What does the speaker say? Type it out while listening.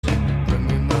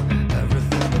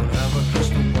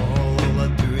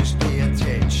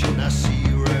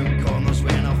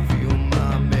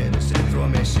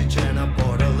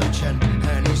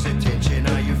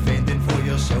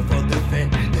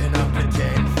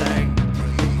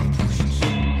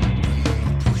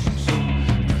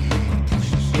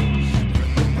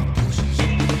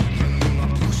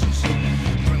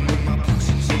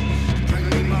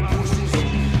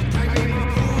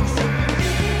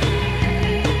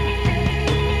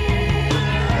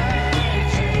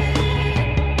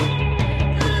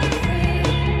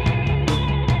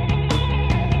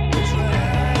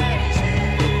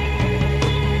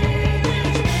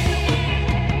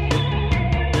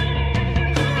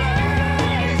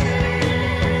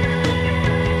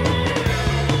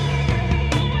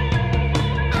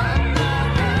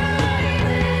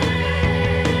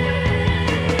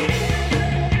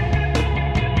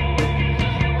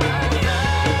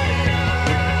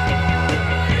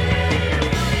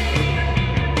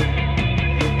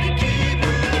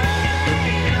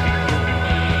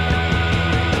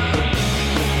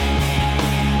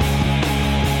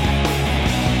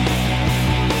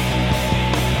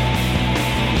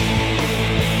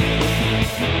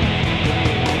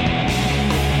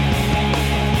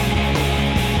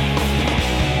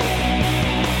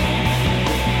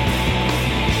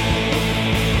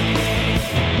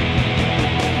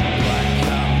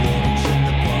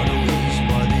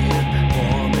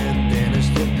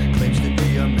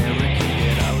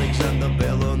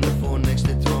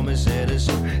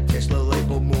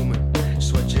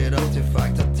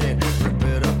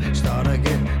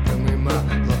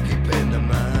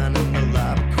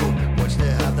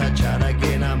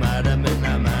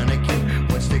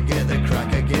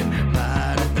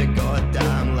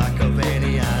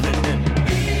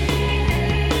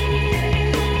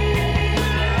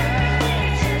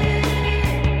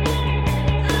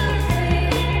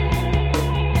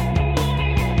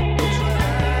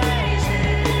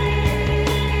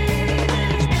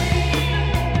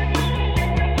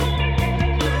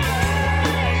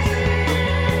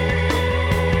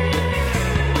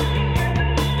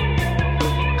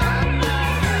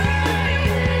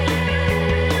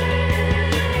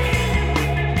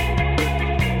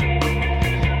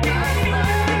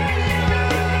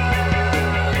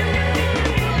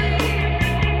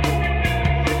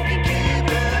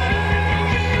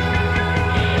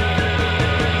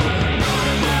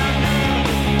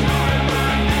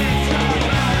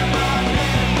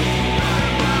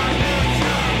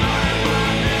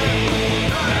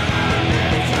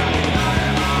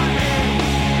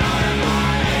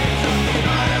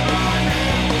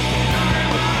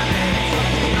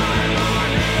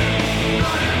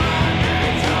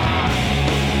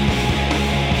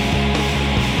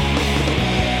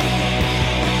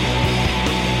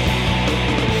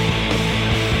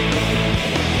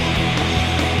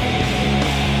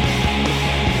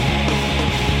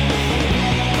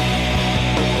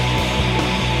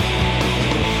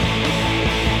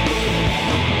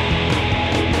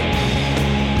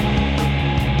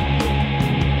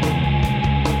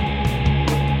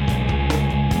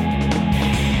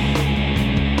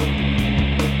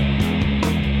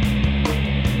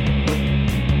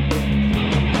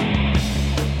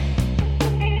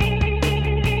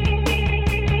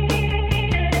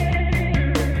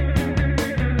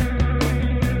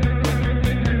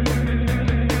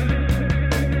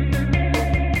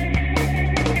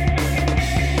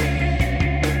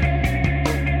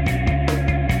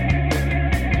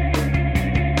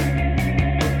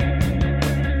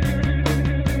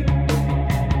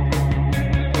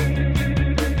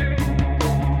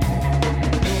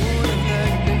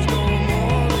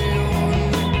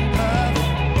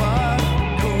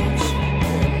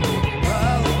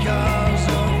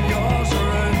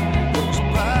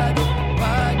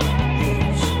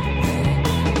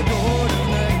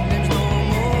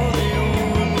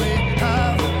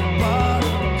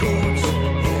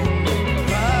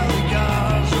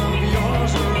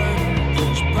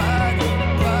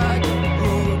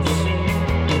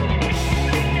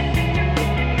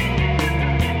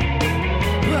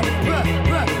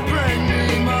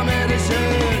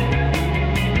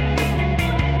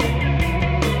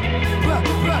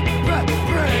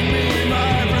Bring me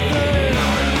my everything.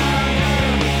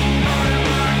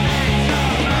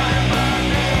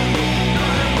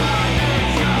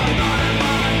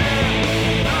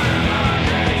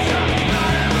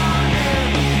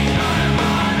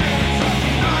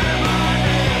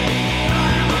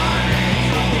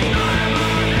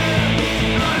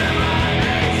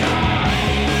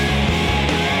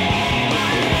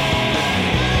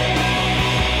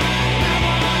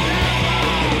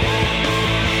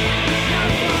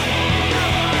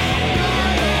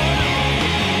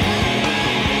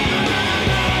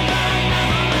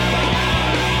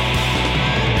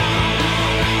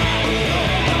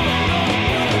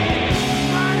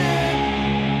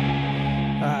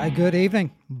 Good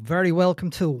evening. Very welcome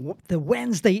to the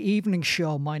Wednesday evening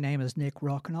show. My name is Nick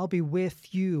Rock and I'll be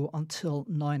with you until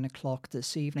 9 o'clock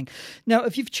this evening. Now,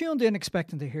 if you've tuned in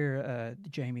expecting to hear the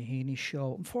Jamie Heaney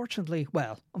show,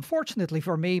 unfortunately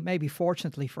for me, maybe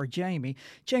fortunately for Jamie,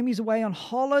 Jamie's away on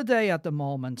holiday at the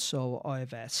moment, so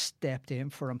I've stepped in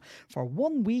for him for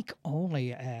 1 week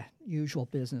only. Usual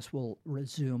business will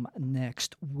resume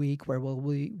next week, where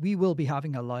we will be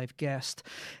having a live guest.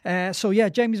 So yeah,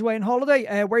 Jamie's away on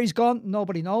holiday. Where he's gone,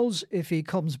 nobody knows. If he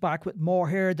comes back with more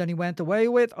hair than he went away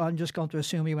with, I'm just going to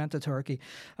assume he went to Turkey.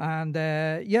 And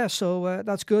so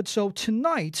that's good. So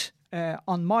tonight,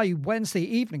 on my Wednesday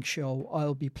evening show,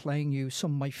 I'll be playing you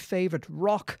some of my favourite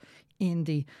rock,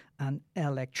 indie and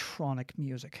electronic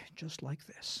music, just like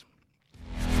this.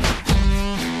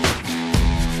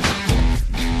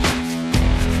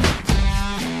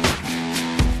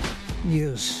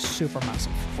 News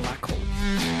Supermassive Black Hole.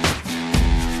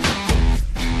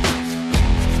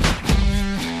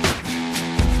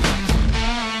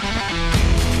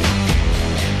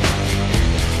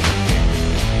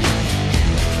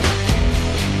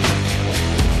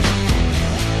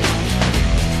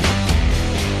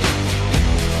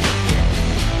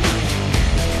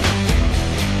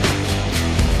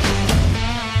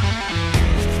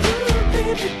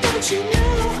 Don't you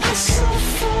know I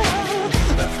suffer?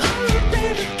 Oh,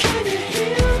 baby, can you hear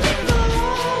me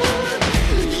now?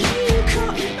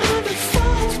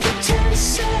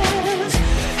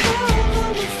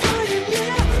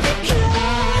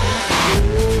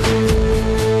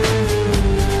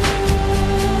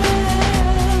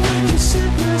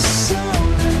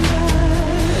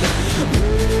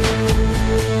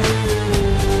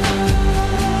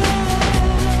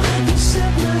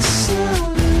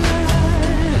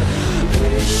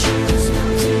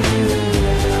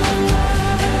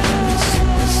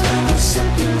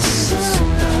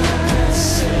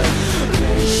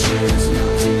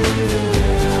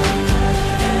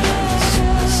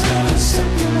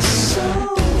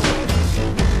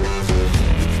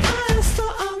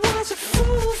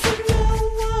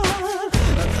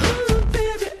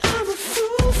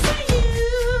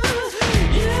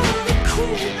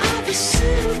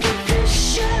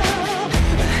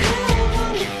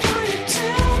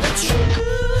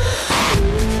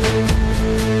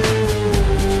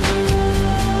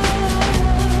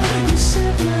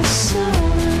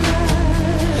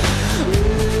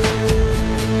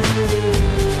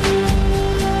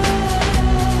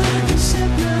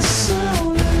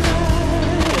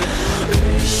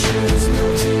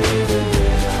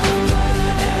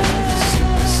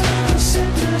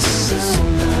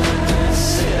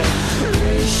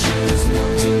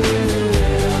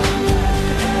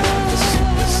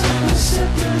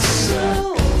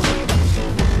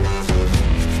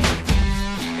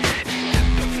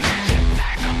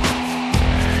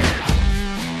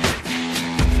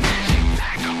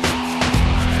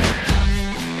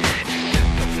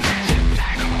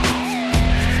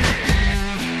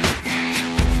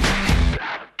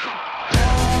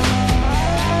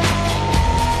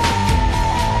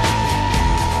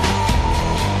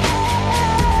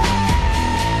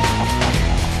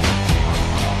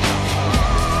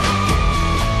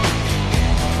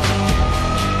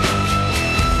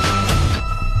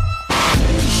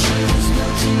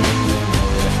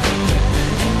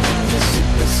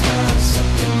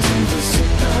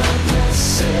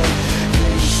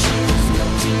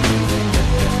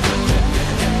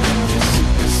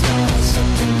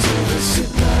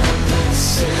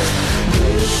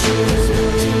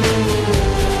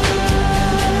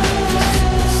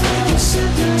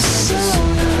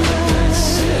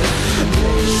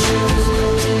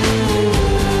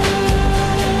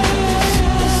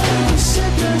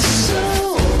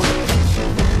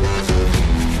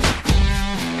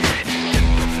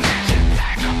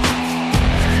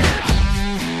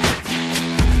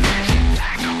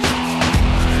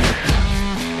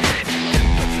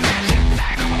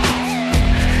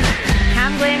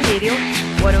 Stereo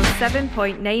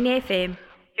 107.9 FM.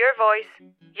 Your voice,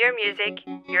 your music,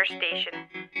 your station.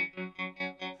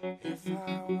 If I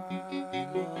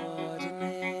were to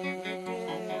make a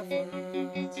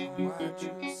difference, what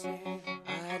you say,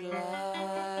 I'd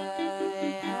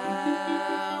lie,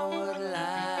 I would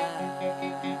lie.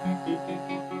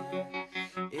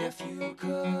 If you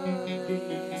could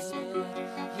listen,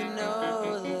 you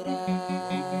know that I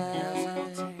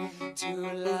hesitate to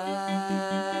lie,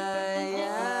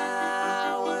 I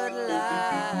would lie.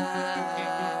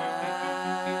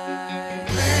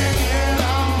 Bring it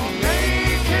on,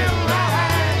 make it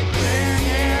right. Bring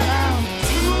it on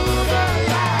to the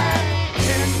light.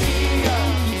 Give me a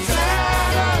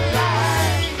satellite.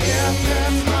 If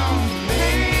it's wrong,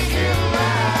 make it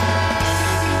right.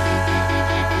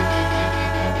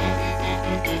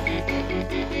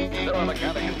 Is there a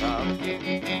mechanic in town?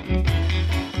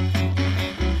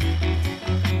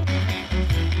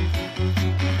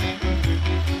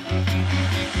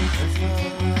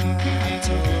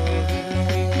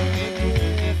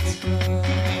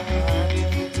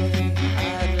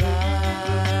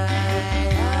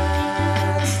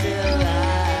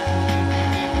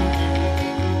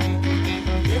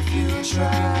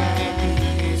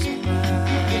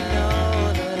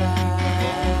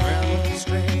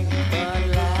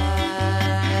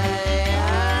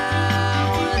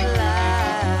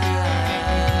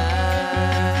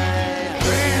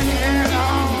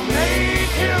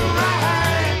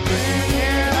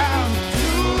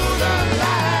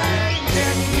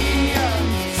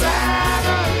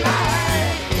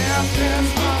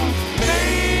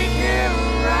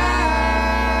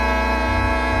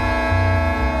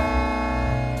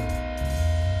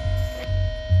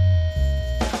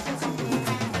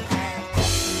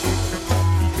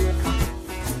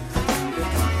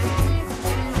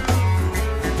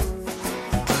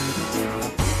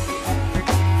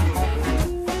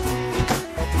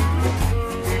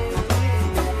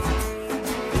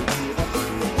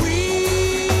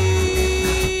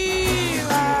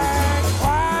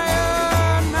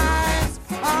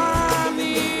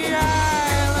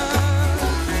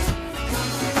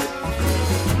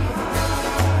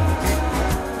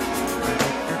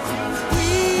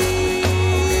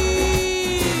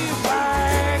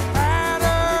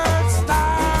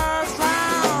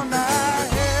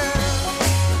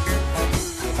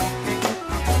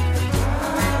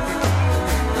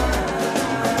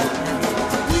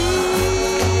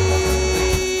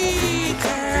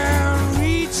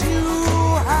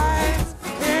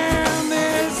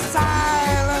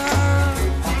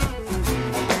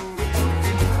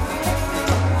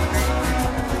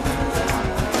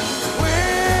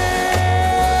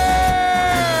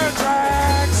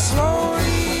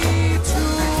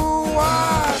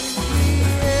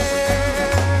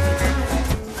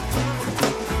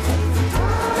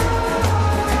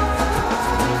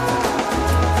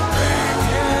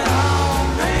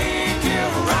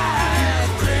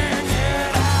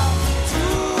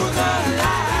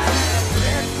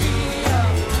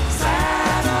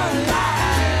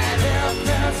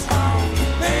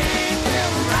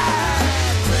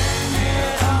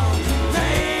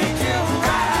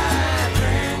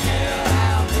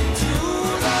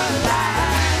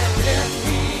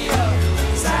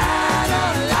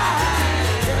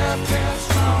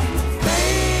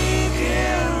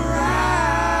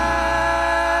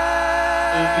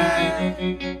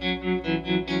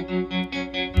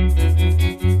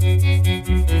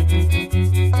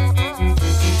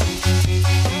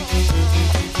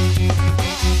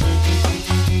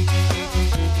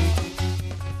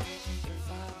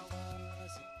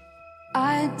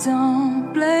 I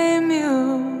don't blame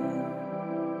you.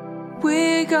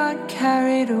 We got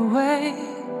carried away.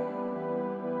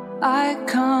 I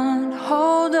can't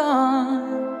hold on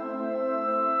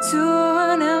to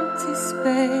an empty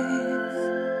space.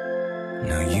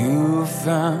 Now you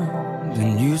found a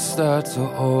new star to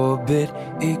orbit.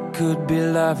 It could be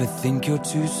love. I think you're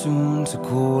too soon to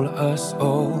call us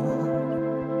old.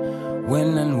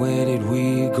 When and where did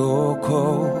we go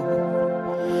cold?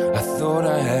 I thought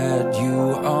I had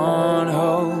you on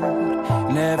hold,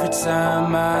 and every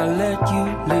time I let you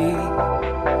leave,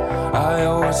 I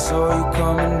always saw you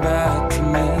coming back to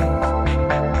me.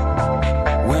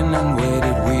 When and where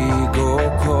did we go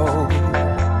cold?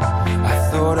 I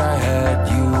thought I had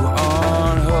you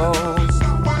on hold.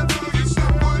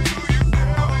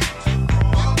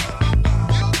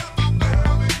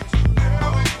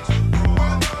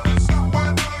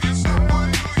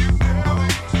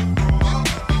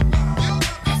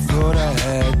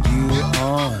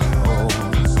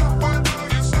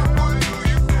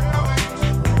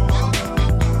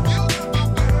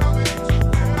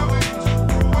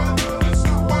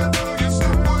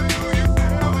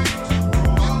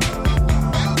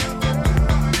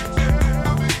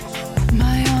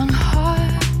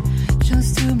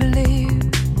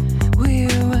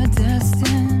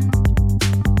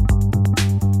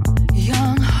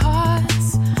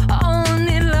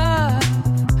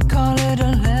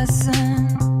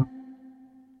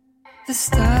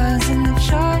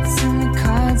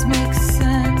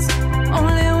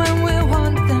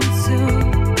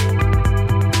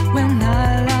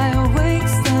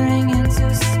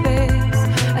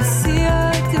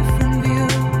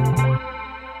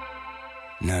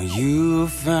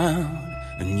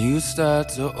 start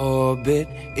to orbit.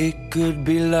 It could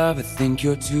be love, I think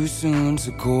you're too soon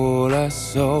to call us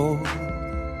so.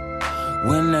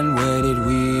 When and where did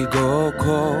we go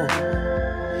cold?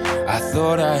 I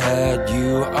thought I had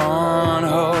you on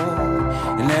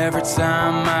hold, and every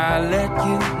time I let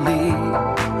you leave,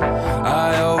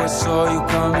 I always saw you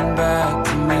coming back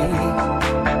to me.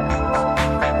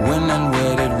 When and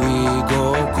where did we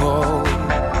go cold?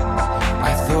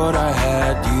 I thought I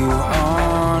had you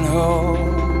on hold.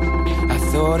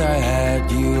 I thought I had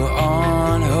you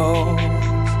on hold.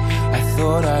 I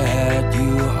thought I had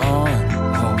you on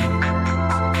hold.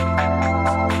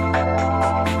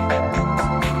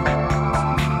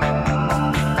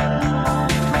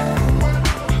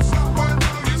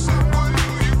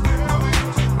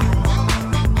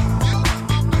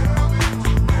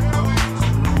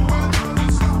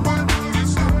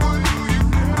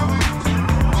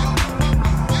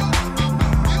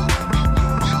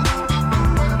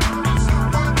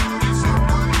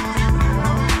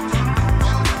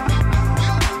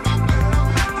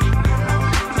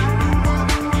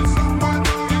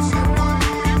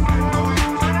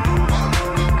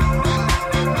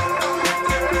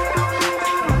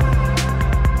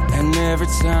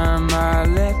 Time I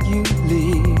let you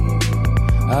leave,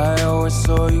 I always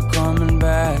saw you coming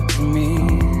back to me.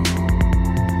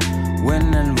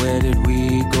 When and where did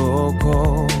we go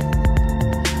cold?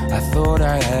 I thought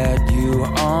I had you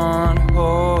on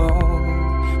hold.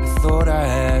 I thought I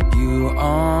had you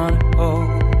on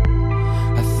hold.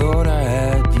 I thought I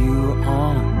had you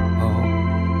on hold.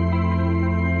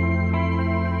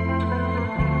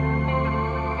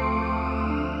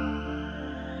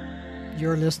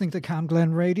 You're listening to Cam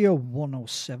Glen Radio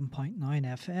 107.9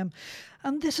 FM,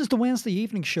 and this is the Wednesday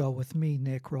evening show with me,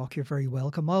 Nick Rock. You're very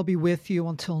welcome. I'll be with you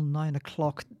until 9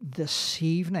 o'clock this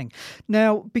evening.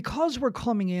 Now, because we're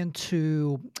coming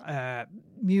into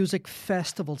music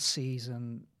festival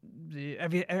season,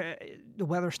 the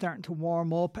weather's starting to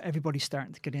warm up, everybody's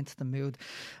starting to get into the mood,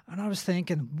 and I was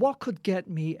thinking, what could get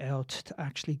me out to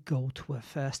actually go to a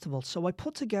festival? So I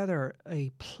put together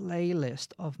a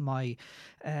playlist of my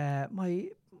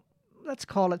let's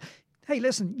call it, hey,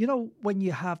 listen, you know when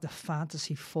you have the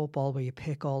fantasy football where you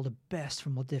pick all the best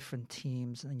from all different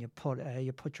teams and you put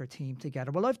your team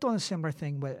together? Well, I've done a similar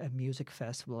thing with a music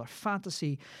festival, a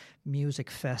fantasy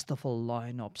music festival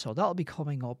lineup. So that'll be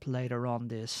coming up later on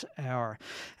this hour.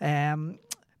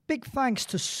 Big thanks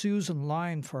to Susan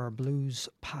Lyon for our Blues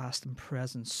Past and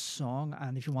Present song.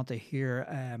 And if you want to hear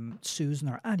Susan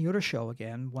or any other show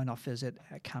again, why not visit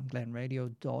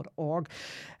camglenradio.org.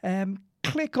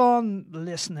 Click on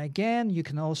Listen Again. You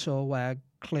can also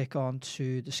click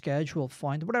onto the schedule,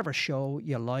 find whatever show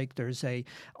you like. There's a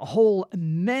whole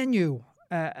menu,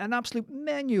 an absolute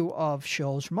menu of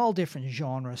shows from all different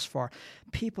genres for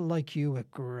people like you with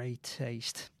great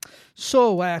taste.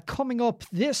 So coming up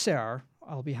this hour,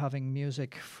 I'll be having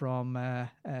music from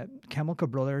Chemical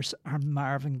Brothers and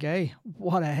Marvin Gaye.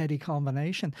 What a heady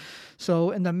combination.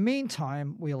 So in the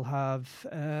meantime, we'll have,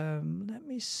 let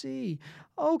me see.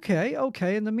 Okay.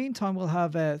 In the meantime, we'll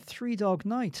have Three Dog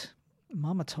Night.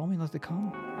 Mama told me not to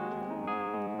come.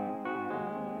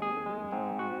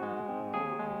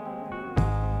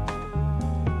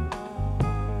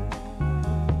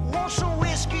 Want some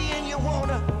whiskey in your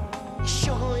water,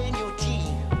 sugar in your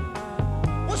tea?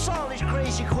 What's all this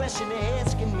crazy question they're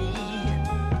asking me?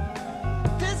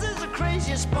 This is the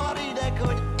craziest party that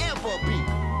could ever be.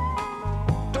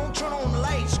 Don't turn on the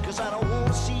lights, cause I don't want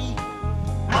to see.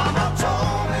 Mama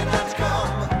told me not to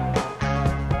come.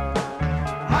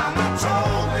 Mama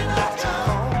told me not to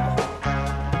come.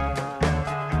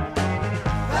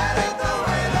 That ain't the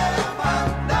way that I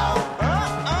found out.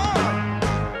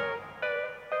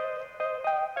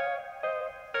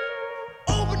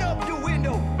 Open up your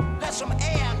window, let some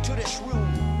air into this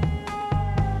room.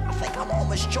 I think I'm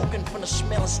almost choking from the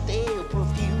smell of stale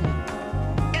perfume.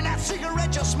 And that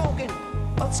cigarette you're smoking,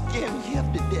 I'll scare me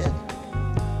half to death.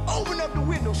 Open up the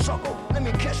window, sucker, let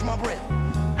me catch my breath.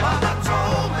 Mama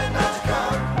told me not to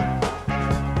come.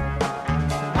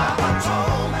 Mama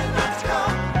told me not to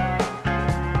come.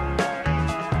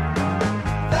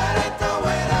 That ain't the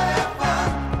way to have fun.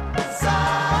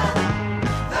 Son,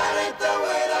 that ain't the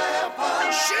way to have fun.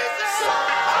 She said,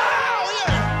 oh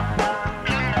yeah.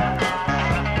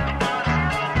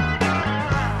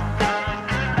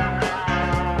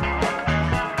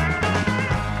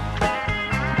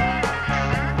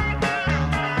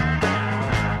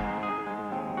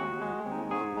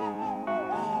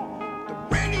 The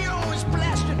radio is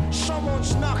blasting,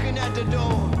 someone's knocking at the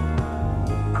door.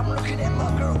 I'm looking at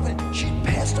my girlfriend, she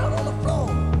passed out on the floor.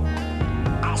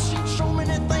 I've seen so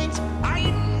many things I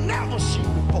ain't never seen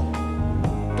before.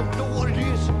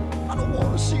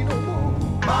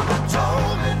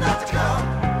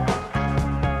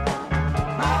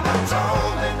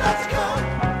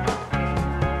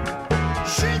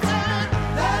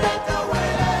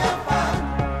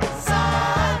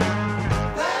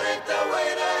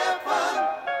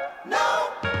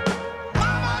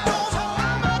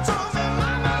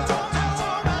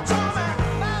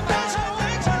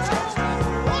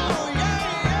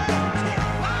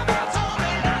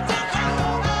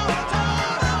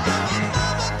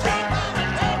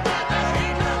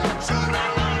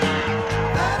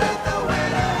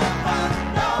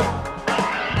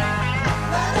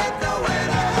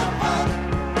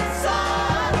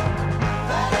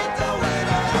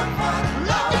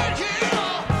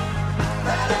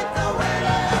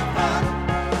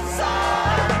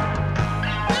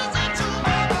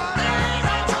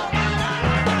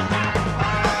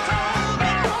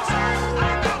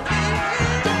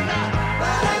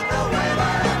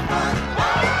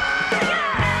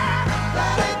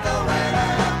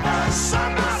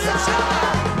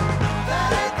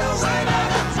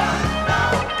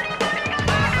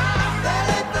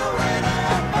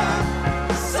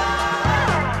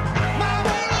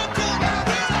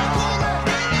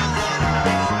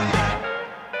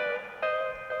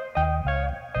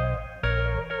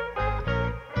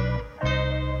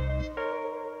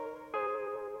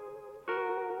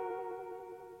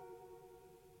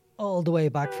 All the way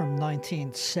back from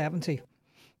 1970.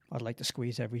 I'd like to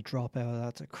squeeze every drop out of that.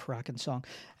 It's a cracking song.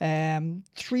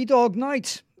 Three Dog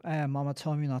Night. Mama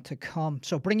told me not to come.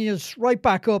 So bringing us right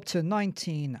back up to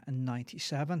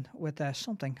 1997 with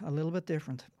something a little bit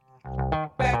different.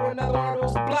 Back with another one of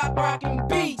those block rocking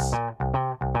beats.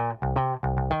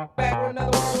 Back with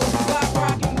another one of those block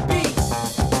rocking beats.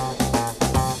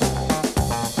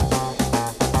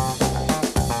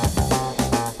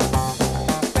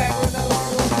 Back with another one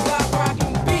of those block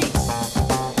rocking beats.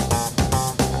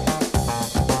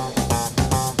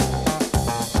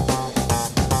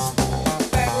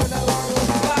 Back with another one of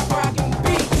those block rocking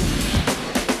beats.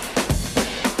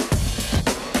 Back with another one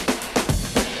of those block rocking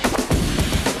beats.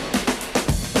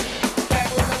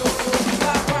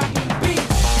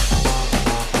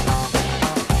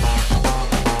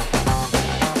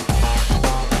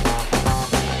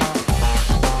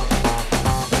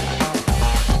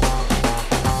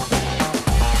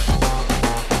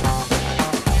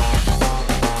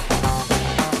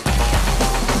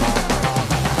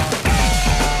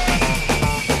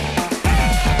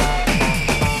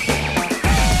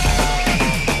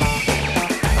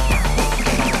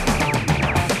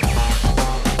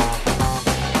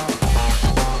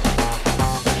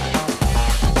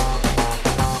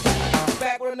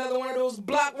 Back with another one of those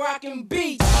block rocking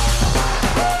beats.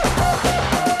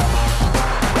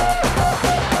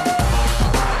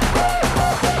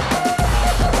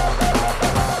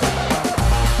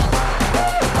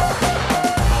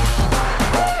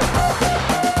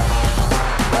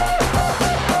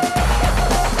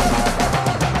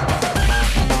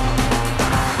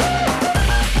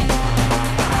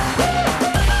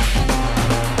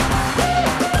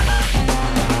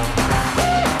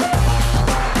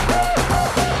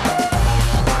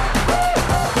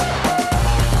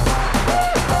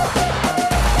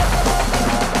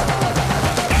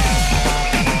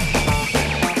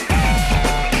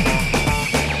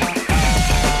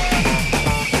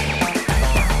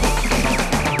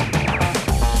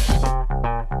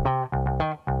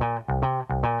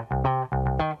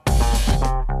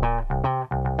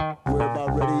 We're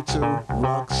about ready to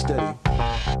rock steady.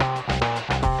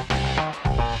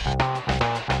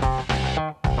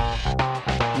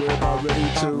 We're about ready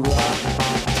to rock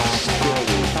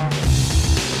steady.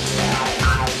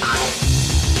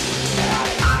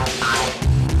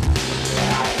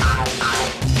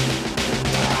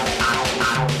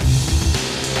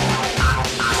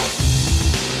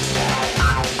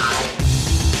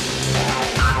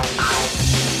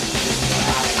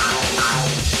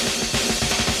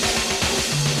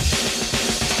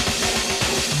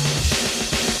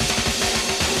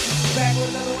 Back with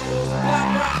another one of those block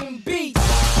rocking beats.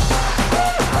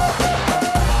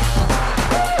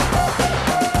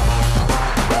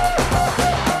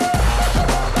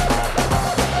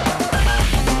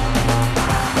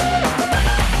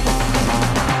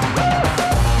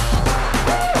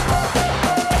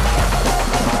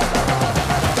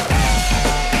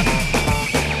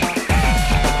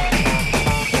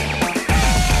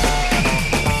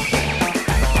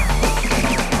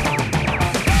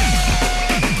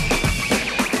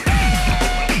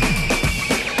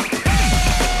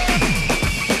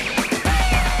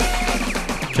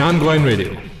 Cangline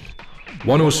Radio,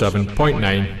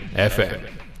 107.9 FM.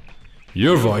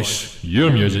 Your voice,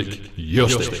 your music, your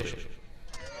station.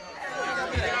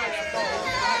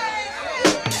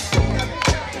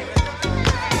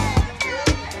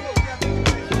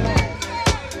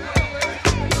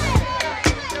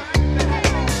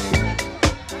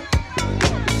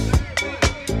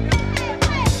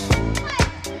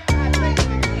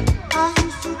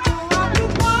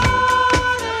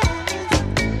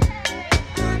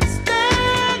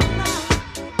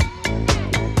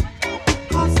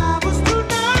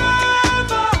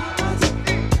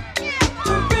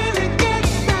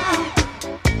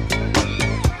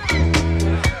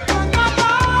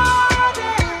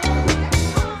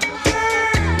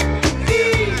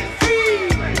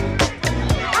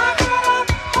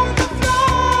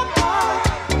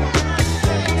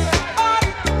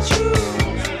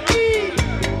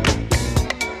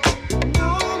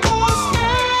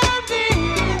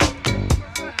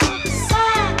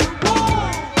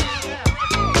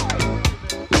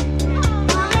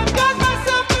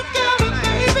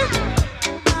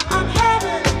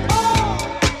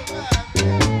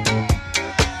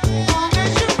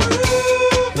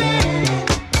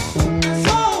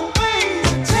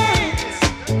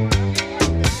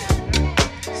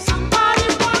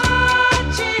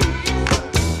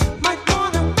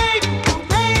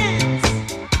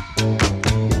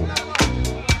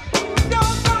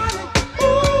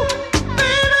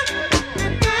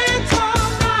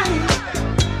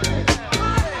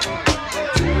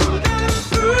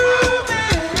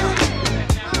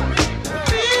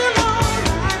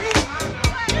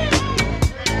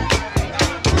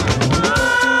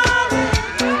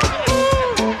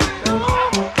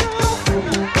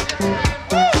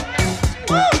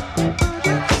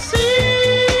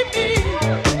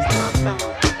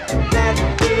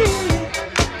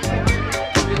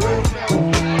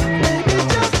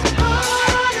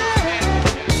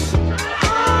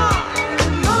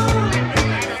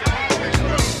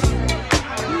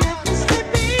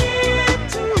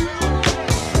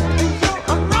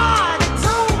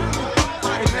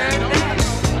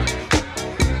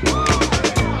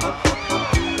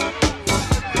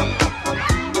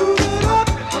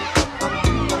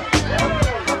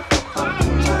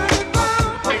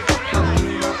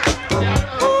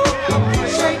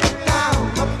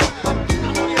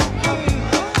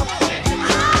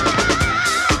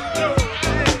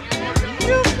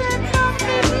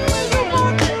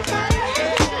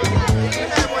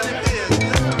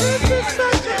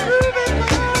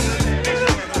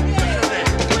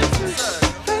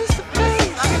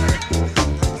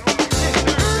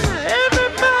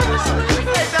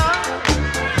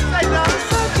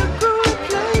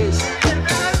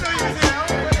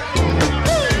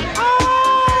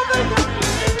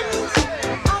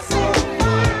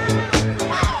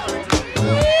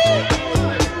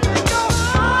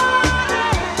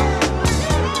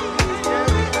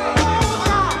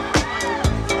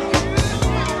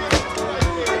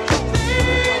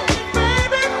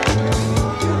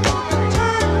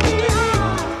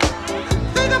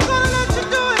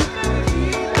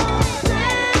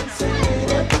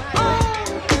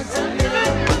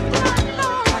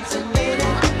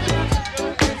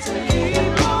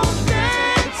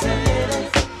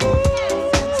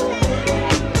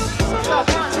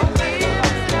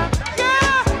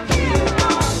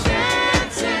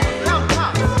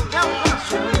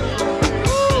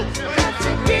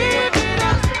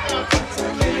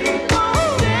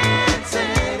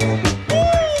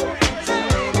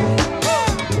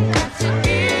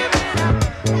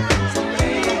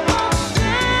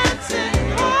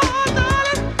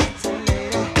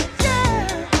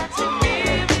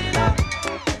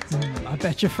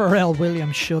 Pharrell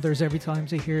Williams shudders every time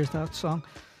he hears that song.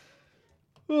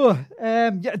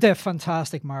 Yeah, they're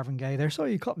fantastic, Marvin Gaye there. So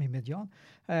you caught me mid-yawn.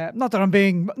 Not that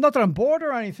I'm bored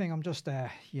or anything. I'm just,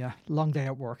 long day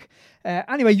at work.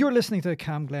 Anyway, you're listening to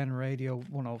Cam Glen Radio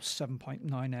 107.9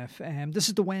 FM. This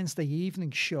is the Wednesday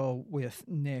evening show with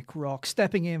Nick Rock,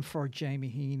 stepping in for Jamie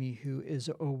Heaney, who is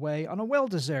away on a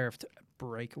well-deserved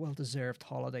break, a well-deserved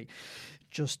holiday.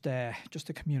 Just a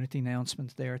community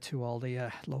announcement there to all the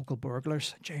local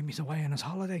burglars. Jamie's away on his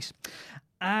holidays.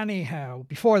 Anyhow,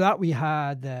 before that we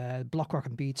had Block Rock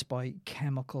and Beats by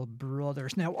Chemical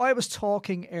Brothers. Now, I was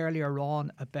talking earlier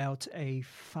on about a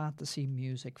fantasy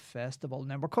music festival.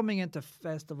 Now, we're coming into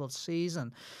festival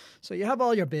season. So you have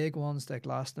all your big ones like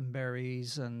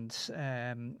Glastonbury's and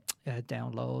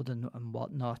Download and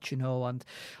whatnot, you know. And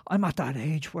I'm at that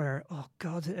age where, oh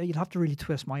God, you'd have to really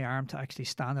twist my arm to actually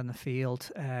stand in the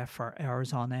field for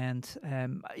hours on end.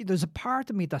 There's a part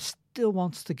of me that still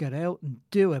wants to get out and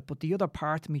do it, but the other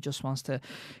part of me just wants to,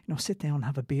 sit down and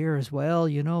have a beer as well,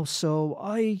 So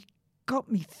I got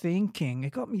me thinking.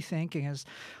 It got me thinking is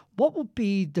what would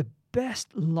be the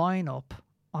best lineup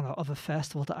of a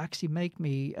festival to actually make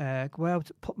me go out,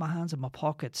 put my hands in my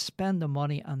pockets, spend the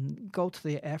money, and go to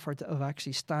the effort of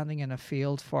actually standing in a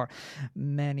field for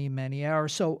many, many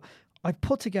hours. So I've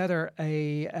put together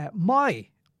my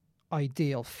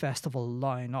ideal festival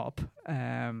lineup.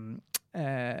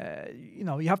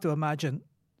 You have to imagine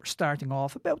we're starting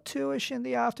off about 2ish in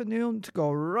the afternoon to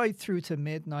go right through to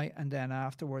midnight and then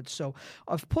afterwards. So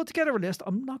I've put together a list.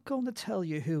 I'm not going to tell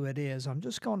you who it is. I'm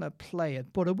just going to play it.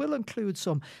 But it will include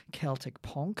some Celtic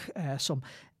punk, some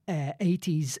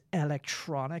 80s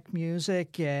electronic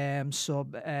music,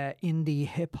 some indie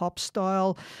hip-hop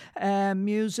style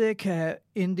music,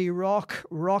 indie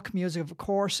rock music, of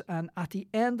course. And at the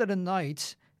end of the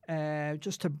night,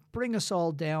 just to bring us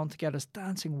all down, to get us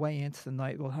dancing way into the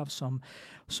night, we'll have some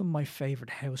of my favourite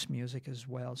house music as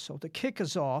well. So to kick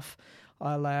us off,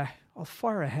 I'll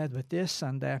fire ahead with this,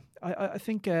 and I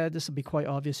think this will be quite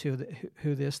obvious who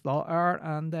this lot are,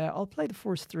 and I'll play the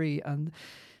first three and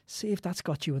see if that's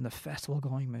got you in the festival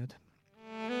going mood.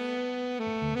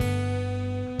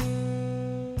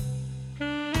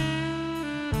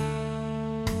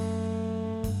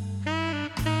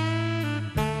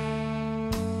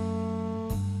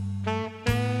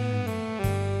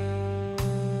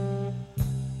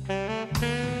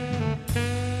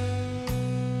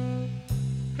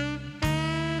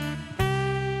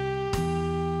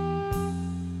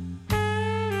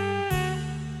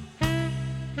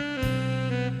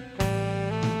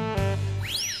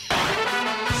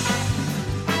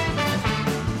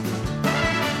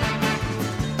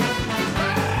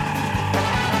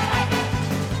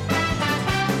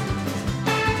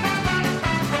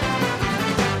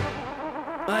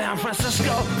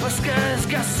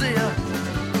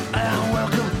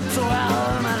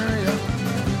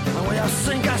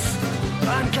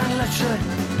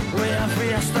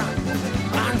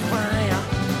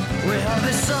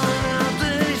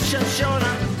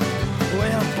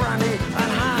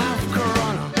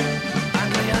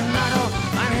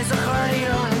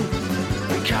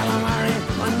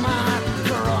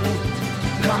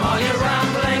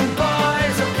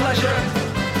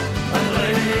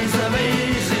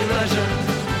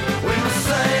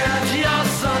 Say that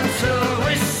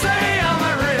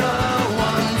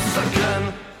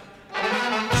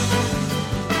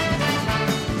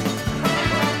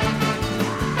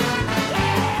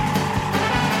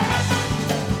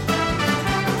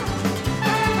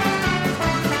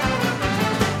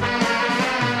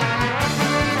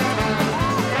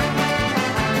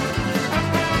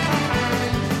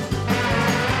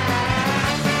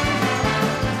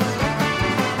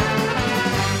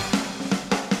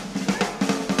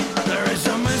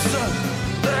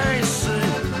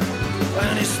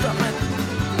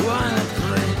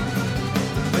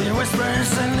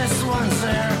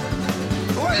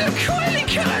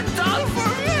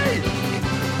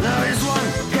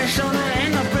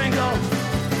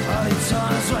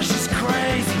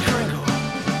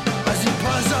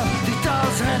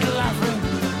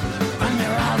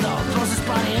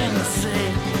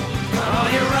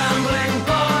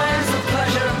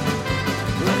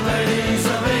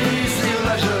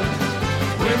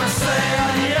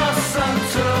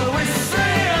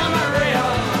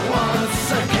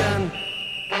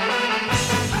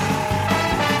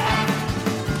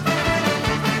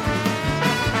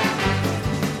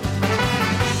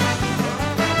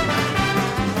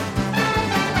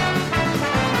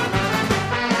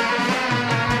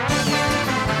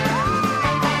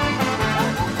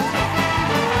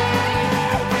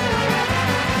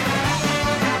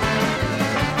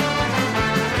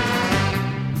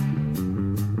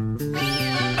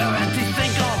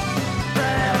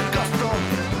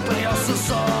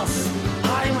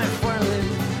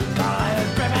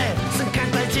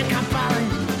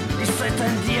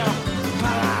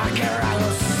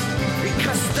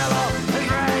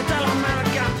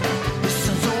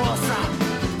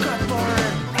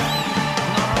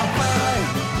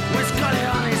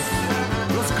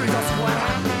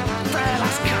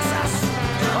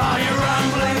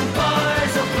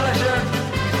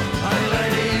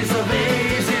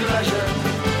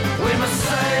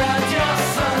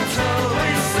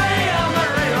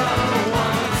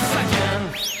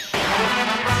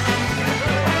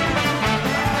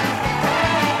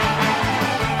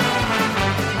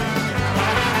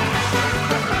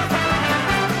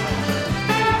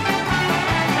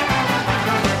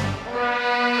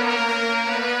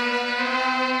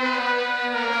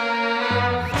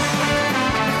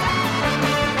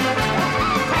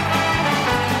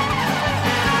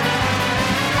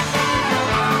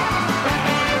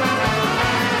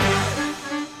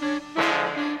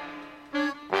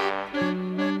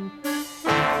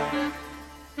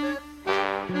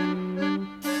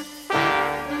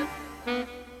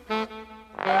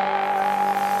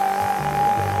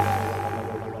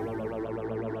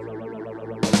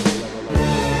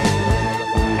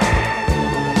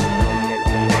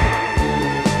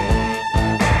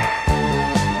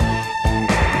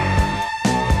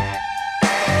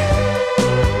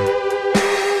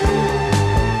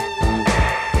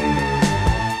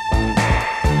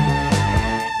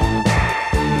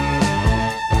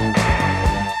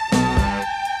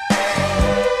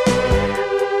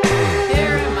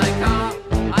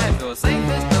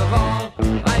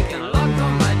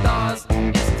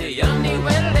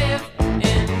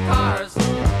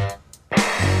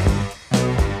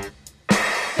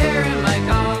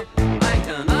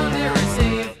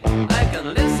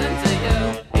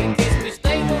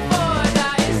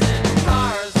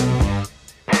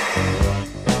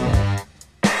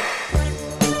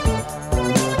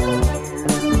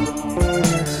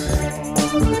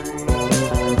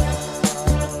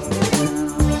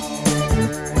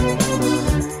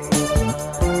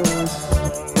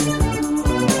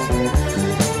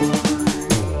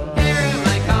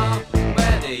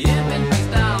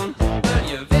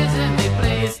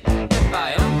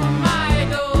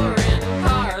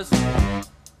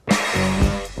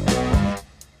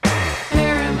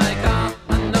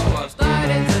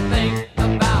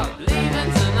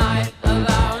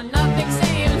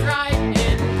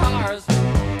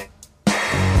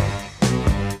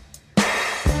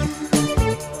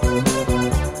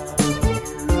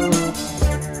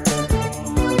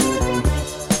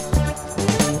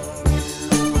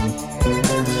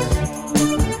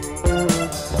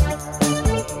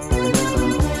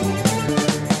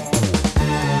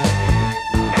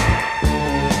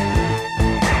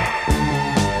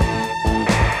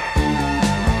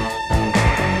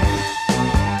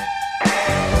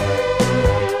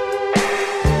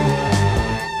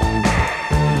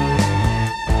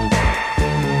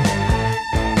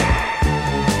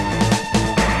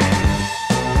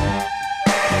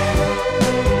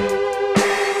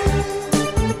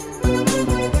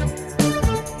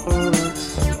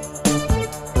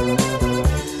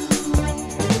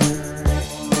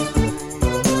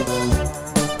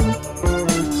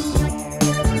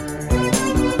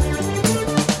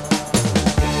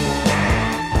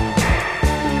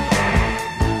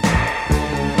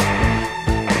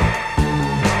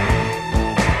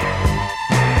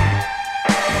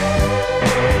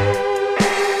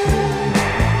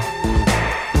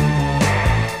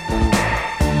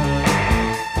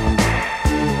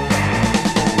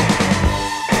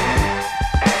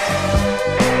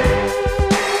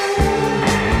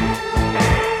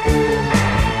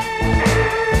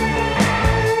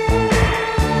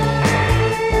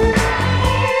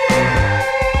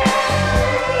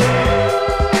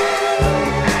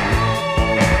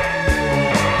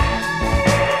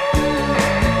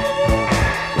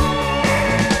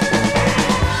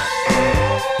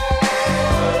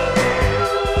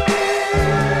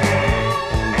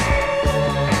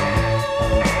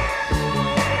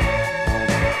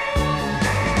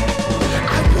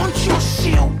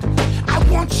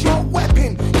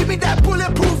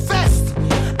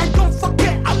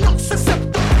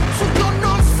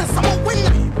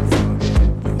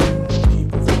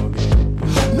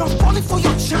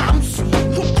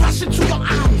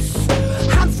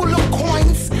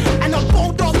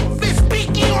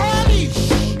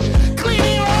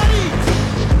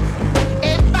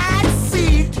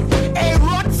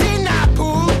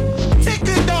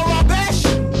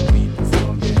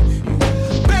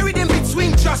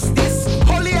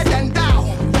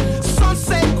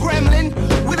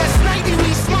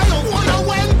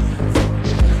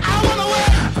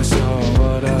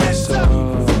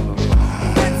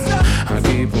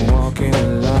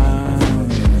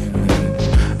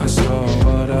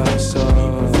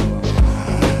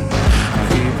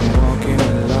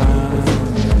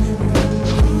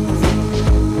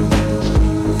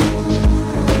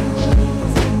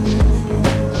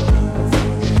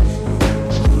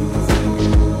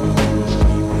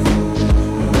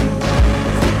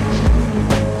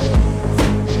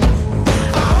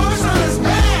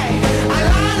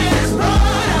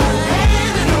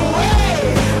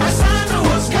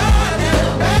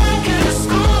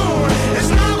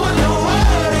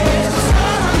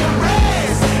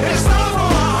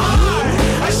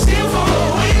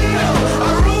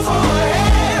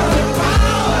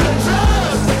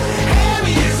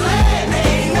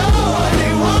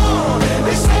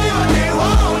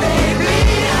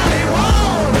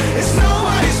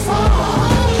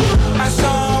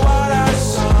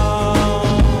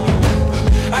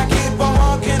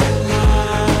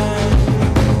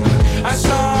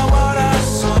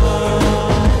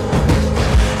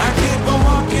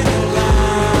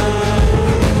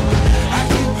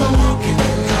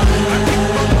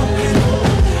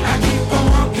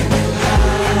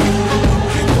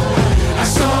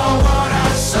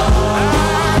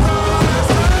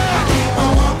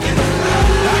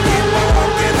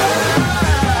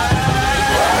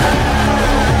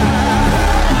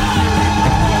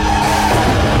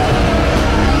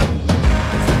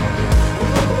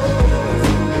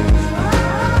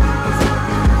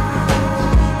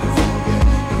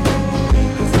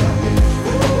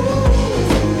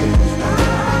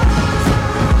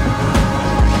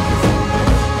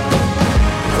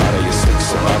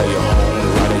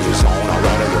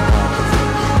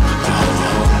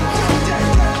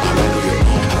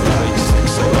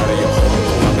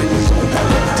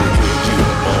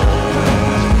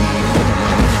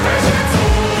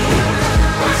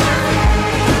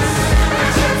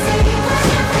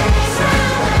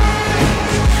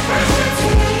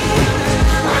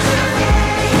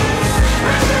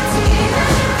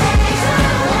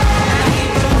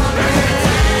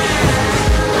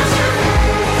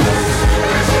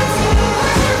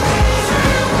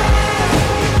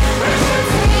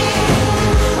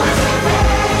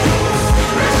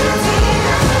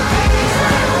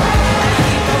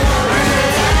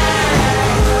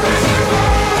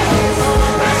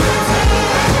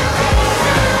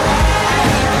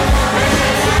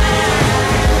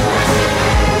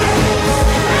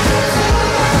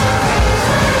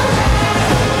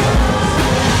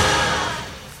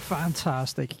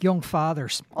fantastic. Young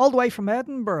Fathers, all the way from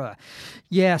Edinburgh.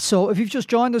 Yeah, so if you've just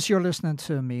joined us, you're listening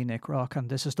to me, Nick Rock, and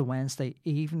this is the Wednesday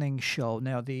evening show.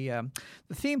 Now, the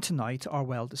theme tonight, or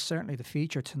well, certainly the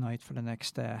feature tonight for the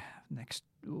next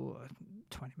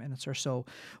 20 minutes or so,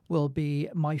 will be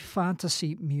my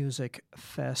fantasy music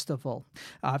festival.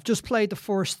 I've just played the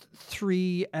first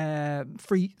three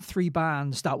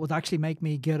bands that would actually make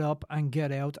me get up and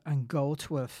get out and go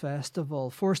to a festival.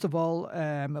 First of all,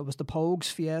 it was the Pogues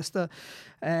Fiesta.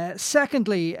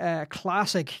 Secondly,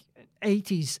 classic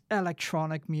 80s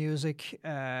electronic music,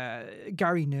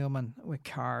 Gary Newman with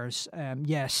Cars.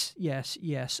 Yes,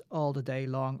 all the day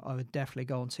long. I would definitely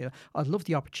go and see it. I'd love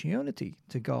the opportunity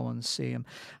to go and see him.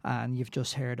 And you've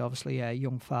just heard, obviously,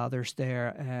 Young Fathers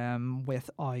there with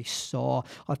I Saw.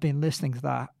 I've been listening to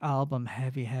that album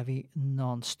heavy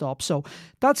non-stop. So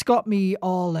that's got me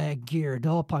all geared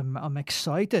up. I'm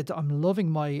excited. I'm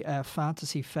loving my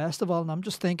fantasy festival, and I'm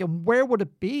just thinking, where would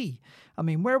it be? I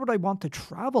mean, where would I want to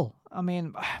travel? I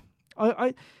mean,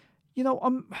 I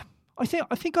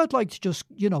think I'd like to just,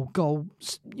 go,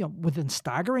 within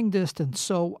staggering distance.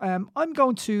 So I'm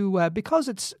going to, because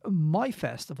it's my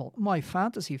festival, my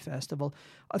fantasy festival,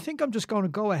 I think I'm just going to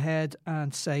go ahead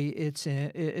and say it's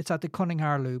at the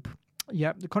Cunninghar Loop.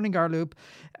 Yeah, the Cunninghar Loop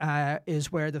is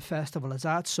where the festival is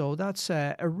at. So that's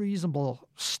a reasonable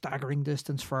staggering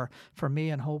distance for me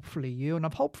and hopefully you. And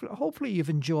hopefully you've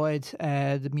enjoyed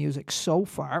the music so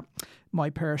far. My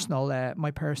personal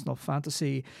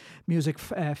fantasy music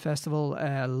festival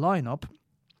lineup.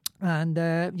 And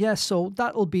so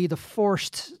that'll be the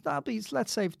first. That'll be,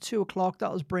 let's say, 2 o'clock.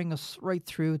 That'll bring us right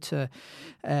through to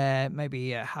maybe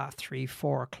 3:30,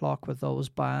 4 o'clock with those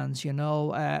bands.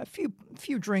 A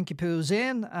few drinky poos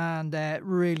in, and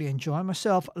really enjoying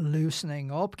myself,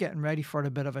 loosening up, getting ready for a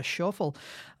bit of a shuffle.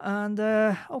 And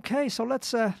okay, so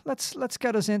let's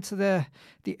get us into the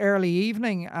early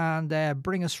evening and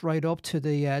bring us right up to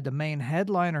the main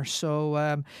headliner.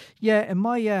 So in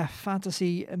my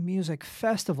fantasy music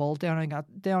festival down at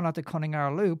the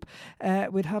Cunninghar Loop,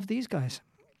 we'd have these guys.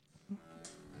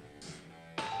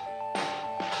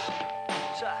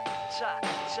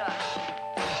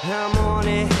 I'm on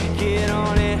it, get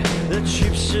on it. The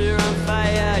troops are on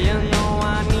fire, you know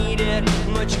I need it.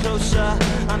 Much closer,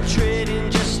 I'm treading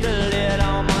just a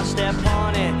little more. Step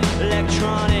on it,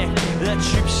 electronic. The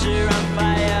troops are on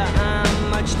fire, I'm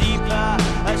much deeper,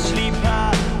 a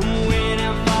sleeper. I'm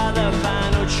waiting for the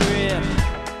final trip.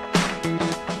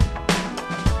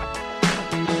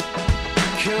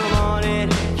 Come on it,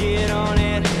 get on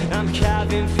it. I'm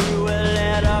carving through a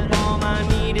letter bomb. I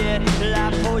need it,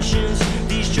 like potions.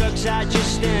 These drugs are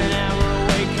just an hour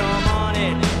away. Come on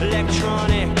it,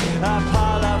 electronic,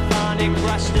 polyphonic,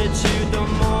 rusted to the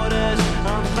mortars.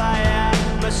 On fire,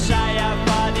 messiah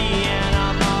for the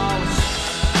animals.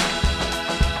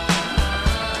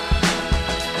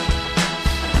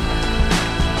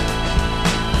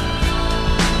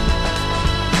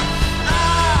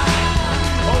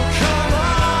 Oh come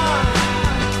on,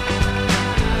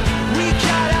 we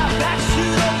got our backs to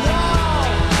the wall.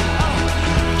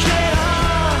 Get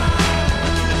on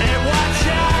and watch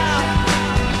out.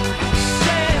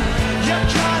 Say you're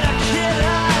gonna kill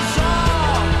us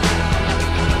all.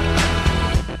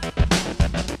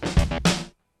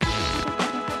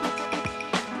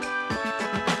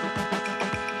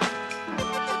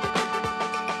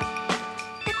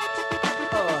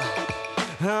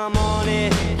 I'm on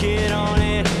it, get on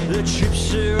it. The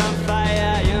troops are on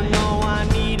fire, you know I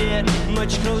need it.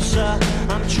 Much closer,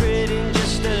 I'm treading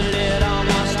just a little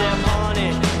more. Step on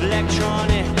it,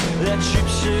 electronic. The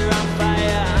troops are on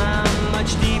fire, I'm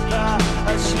much deeper,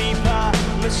 a sleeper,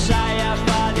 messiah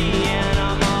for the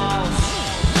animals.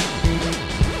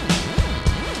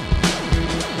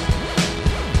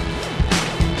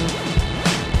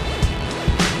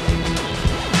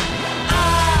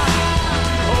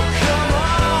 Oh come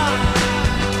on,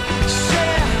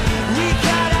 say we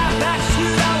got our backs to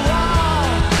the wall.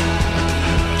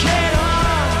 Get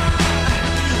on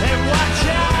and watch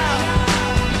out.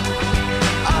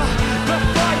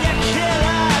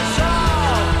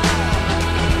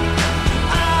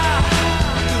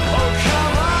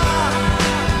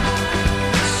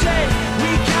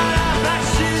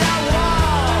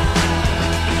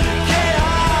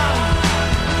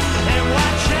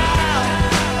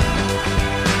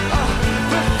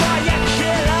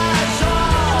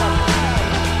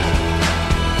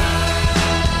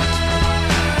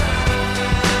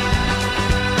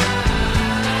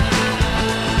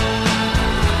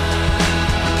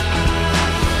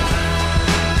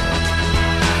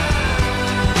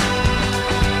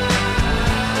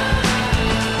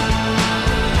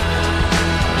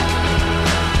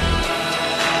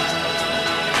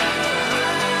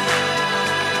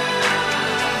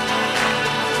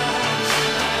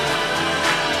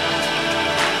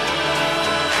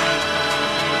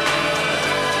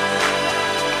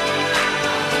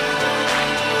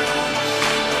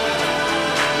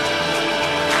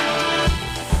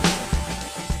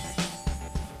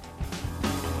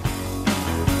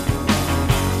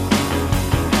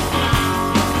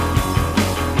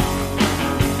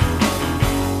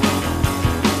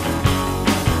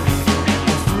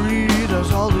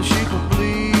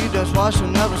 why she'll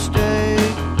never stay.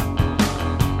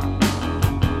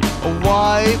 A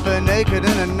wife, but naked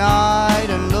in the night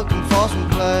and looking for some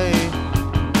play.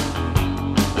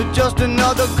 Just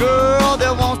another girl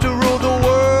that wants to rule the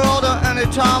world at any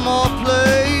time or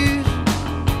place.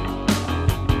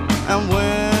 And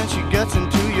when she gets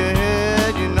into your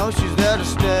head, you know she's there to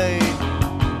stay.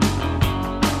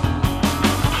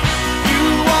 You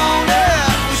want it,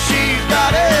 but she's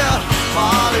got it.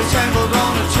 Molly Tangle's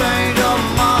gonna change her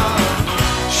mind.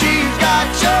 She's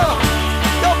got your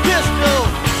pistol.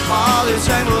 Molly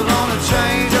Tangle's gonna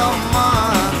change her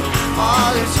mind.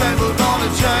 Molly Tangle's gonna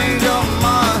change her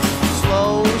mind.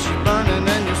 Slow, she's burning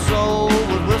in your soul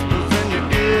with whispers in your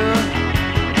ear.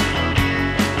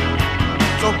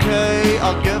 It's okay,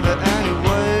 I'll give it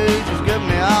anyway. Just get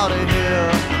me out of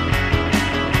here.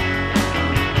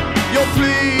 You'll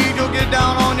plead, you'll get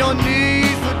down on your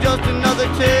knees for just another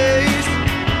taste.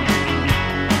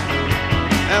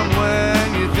 And when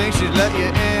you think she's let you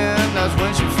in, that's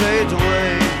when she fades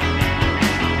away.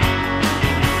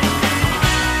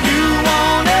 You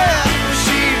want it, but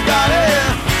she's got it.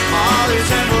 Molly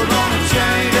Tangle's gonna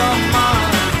change her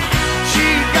mind.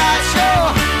 She's got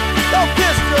your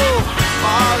pistol.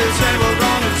 Molly Tangle's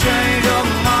gonna change her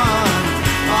mind.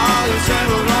 Molly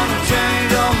Tangle's gonna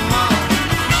change her mind.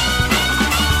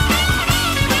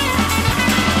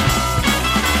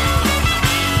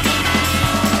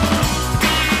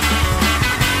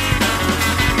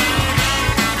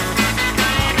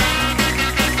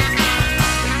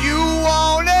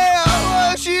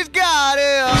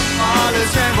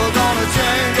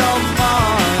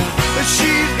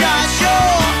 She's got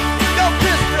your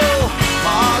pistol.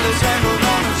 Molly Tangle's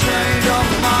gonna change her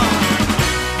mind.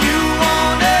 You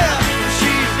want it,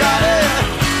 she's got it.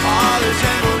 Molly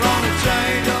Tangle's gonna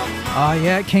change her mind. Ah,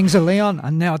 yeah, Kings of Leon.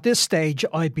 And now at this stage,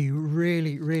 I'd be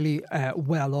really, really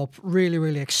well up, really,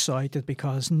 really excited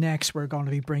because next we're going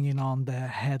to be bringing on the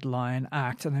headline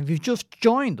act. And if you've just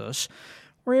joined us,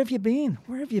 where have you been?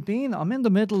 Where have you been? I'm in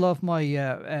the middle of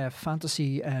my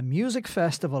fantasy music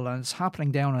festival and it's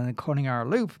happening down in the Cunning Hour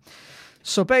Loop.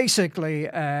 So basically,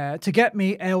 to get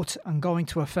me out and going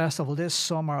to a festival this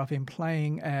summer, I've been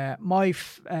playing my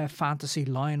fantasy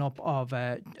lineup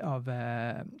of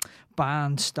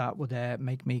bands that would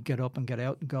make me get up and get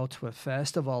out and go to a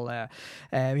festival.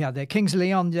 We had the Kings of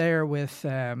Leon there with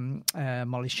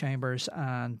Molly's Chambers,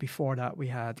 and before that we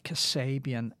had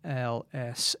Kasabian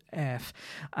LSF.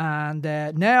 And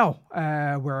now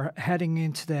we're heading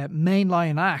into the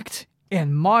mainline act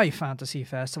in my fantasy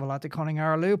festival at the Cunning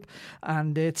Hour Loop,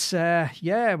 and it's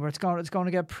it's going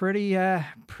to get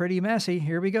pretty messy.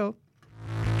 Here we go.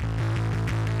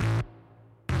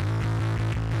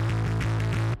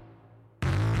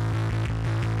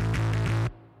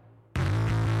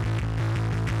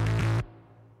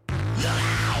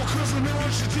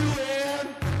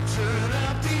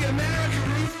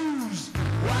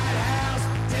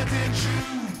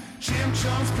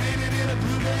 Chumps painted in a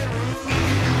blue bedroom.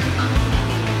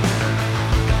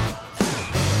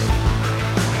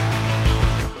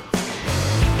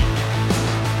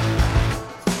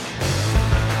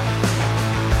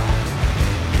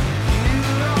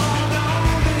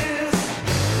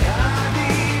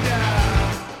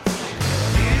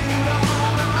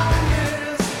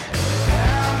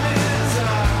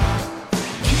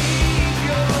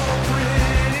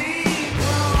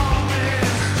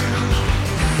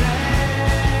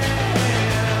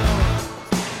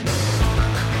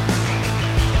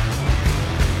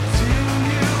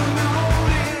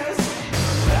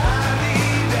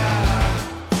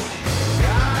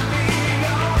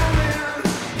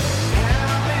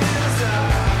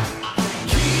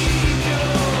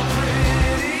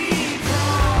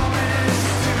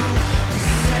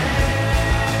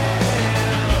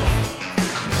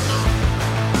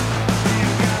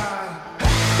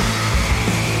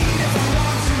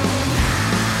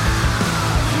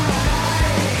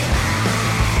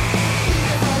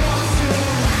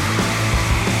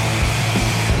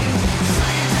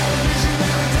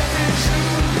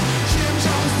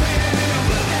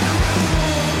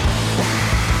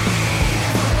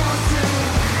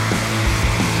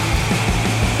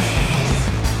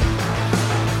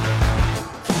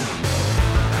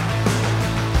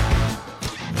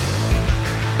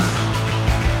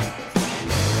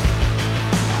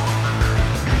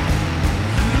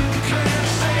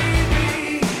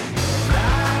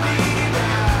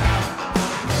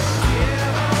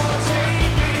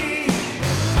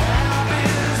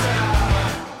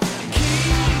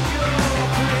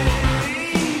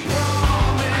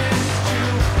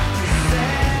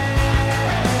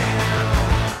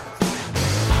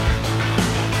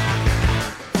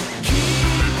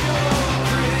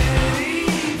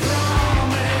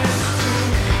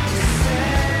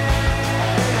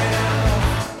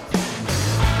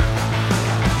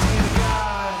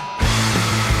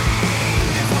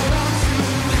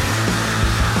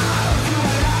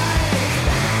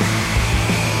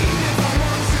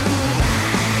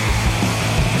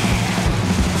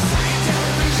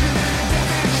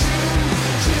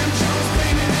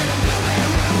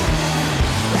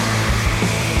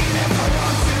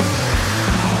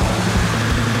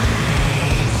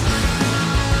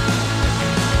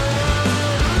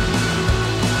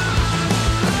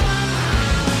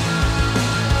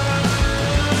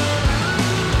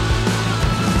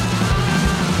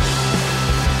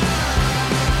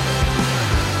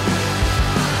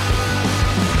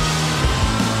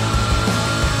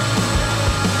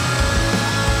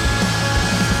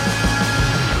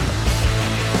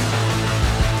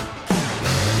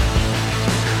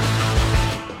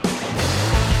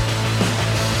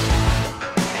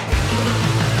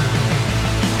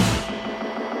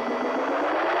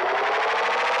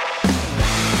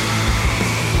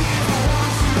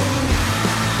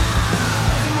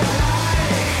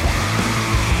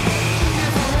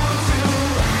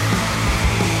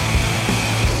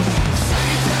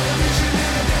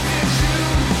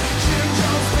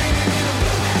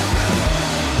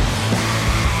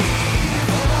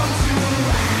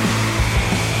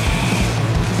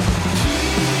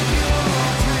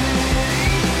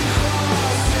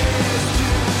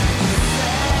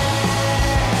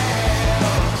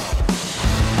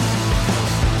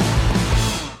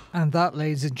 that,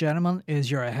 ladies and gentlemen, is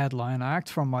your headline act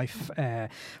from my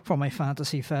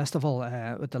fantasy festival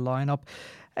with the lineup.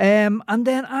 And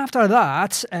then after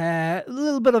that, a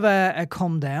little bit of a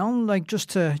come down, like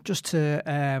just a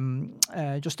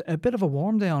bit of a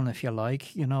warm down, if you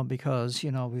like, because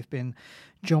we've been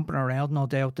jumping around. No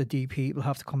doubt the DP will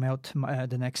have to come out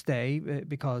the next day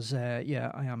because, I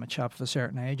am a chap of a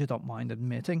certain age, I don't mind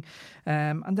admitting.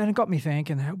 And then it got me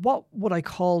thinking, what would I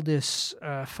call this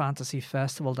fantasy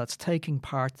festival that's taking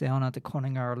part down at the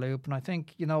Cunning Hour Loop? And I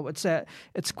think, it's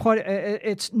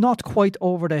not quite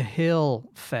over the hill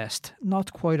fest.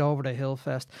 Not quite over the hill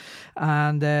fest.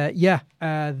 And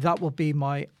that would be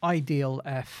my ideal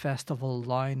festival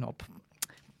lineup.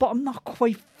 But I'm not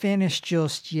quite finished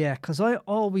just yet because I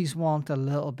always want a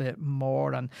little bit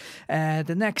more. And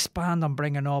the next band I'm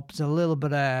bringing up is a little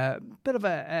bit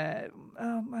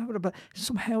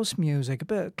some house music, a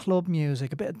bit of club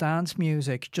music, a bit of dance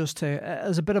music, just to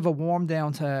as a bit of a warm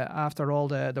down to after all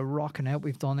the rocking out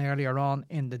we've done earlier on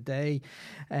in the day,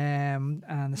 and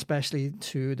especially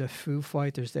to the Foo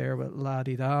Fighters there with La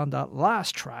Di Da on that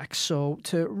last track. So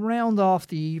to round off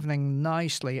the evening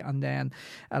nicely and then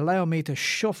allow me to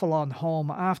shuffle on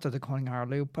home after the Cunning Hour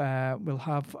Loop, we'll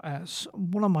have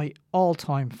one of my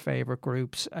all-time favourite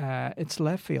groups. It's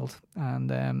Left Field, and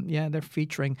they're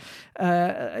featuring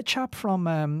a chap from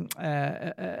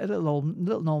a little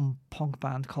known punk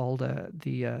band called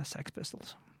the Sex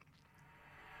Pistols.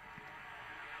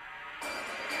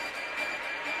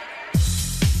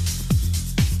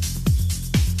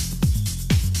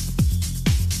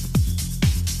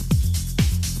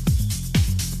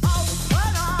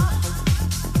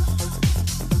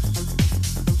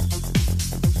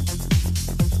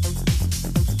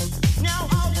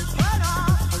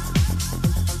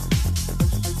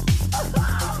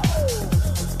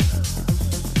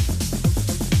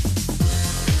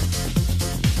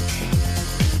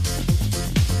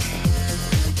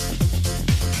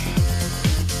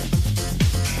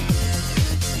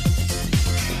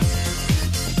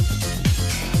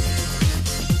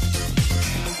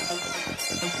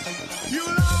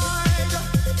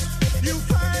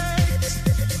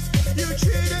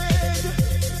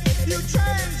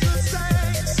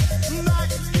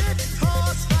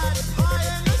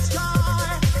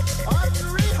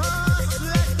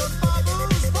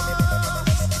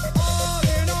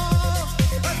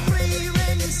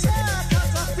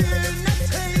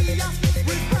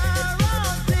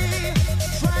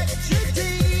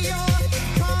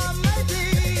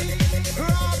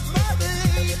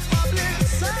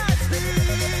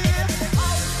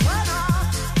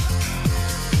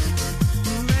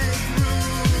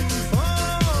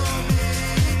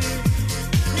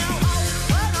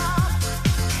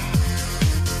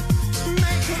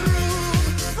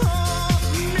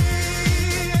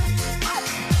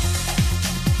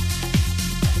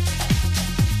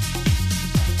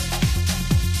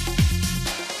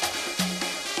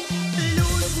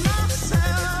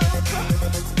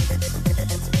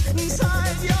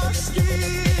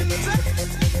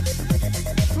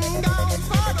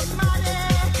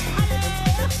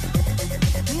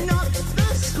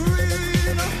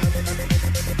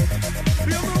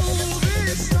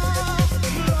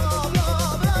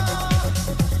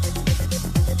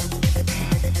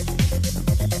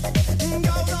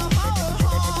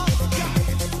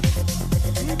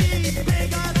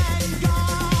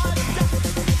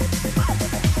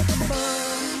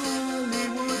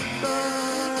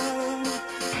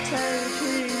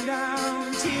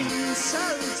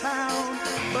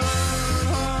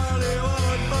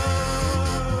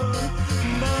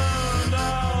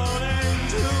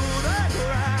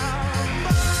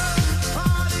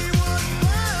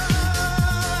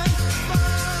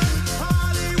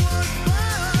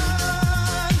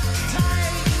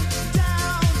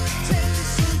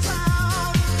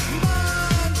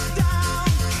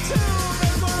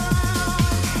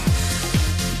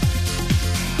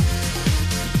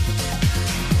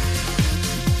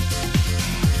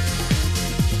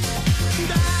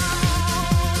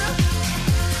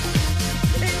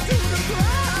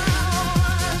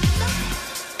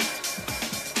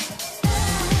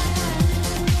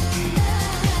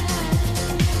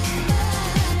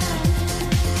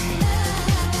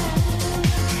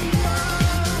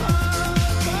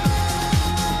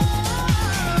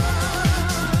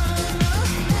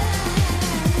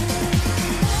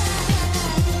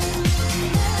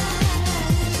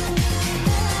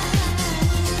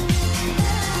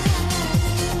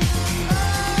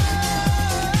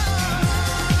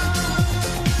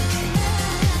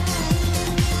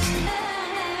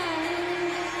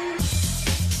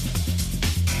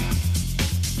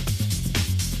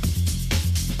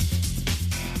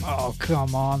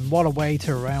 come on, what a way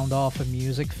to round off a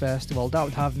music festival. That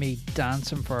would have me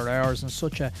dancing for hours, and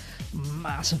such a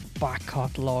massive back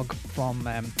catalogue from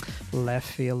left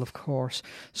field, of course.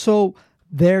 So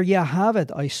there you have it.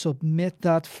 I submit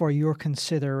that for your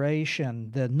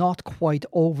consideration. The Not Quite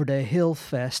Over the Hill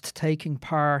Fest taking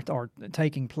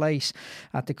place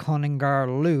at the Cunningar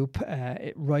Loop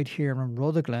right here in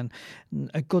Rutherglen.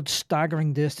 A good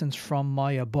staggering distance from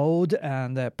my abode,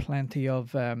 and plenty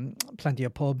of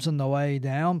pubs on the way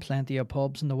down, plenty of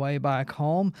pubs on the way back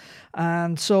home.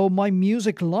 And so my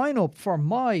music lineup for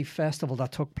my festival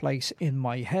that took place in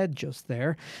my head just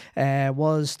there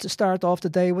was to start off the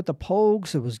day with the Pogues.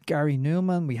 It was Gary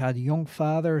Newman. We had Young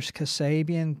Fathers,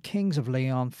 Kasabian, Kings of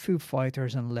Leon, Foo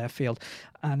Fighters, and Left Field.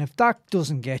 And if that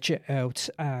doesn't get you out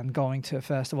and going to a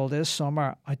festival this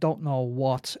summer, I don't know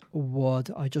what would.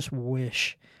 I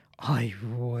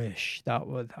wish that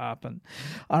would happen.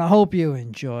 And I hope you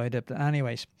enjoyed it. But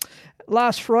anyways,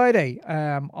 last Friday,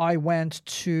 I went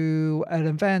to an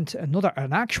event,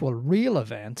 an actual real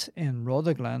event in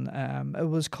Rutherglen. It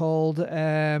was called...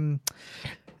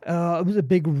 it was a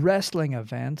big wrestling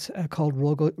event called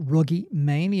Ruggy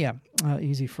Mania.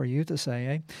 Easy for you to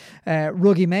say, eh?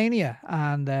 Ruggy Mania.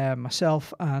 And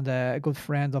myself and a good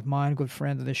friend of mine, good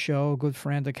friend of the show, good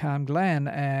friend of Cam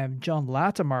Glenn, John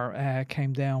Latimer,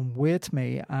 came down with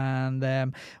me,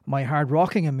 and my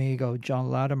hard-rocking amigo,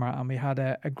 John Latimer, and we had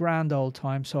a grand old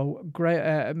time. So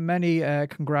great, many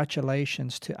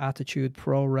congratulations to Attitude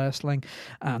Pro Wrestling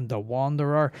and The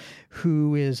Wanderer,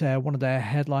 who is one of the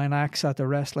headline acts at the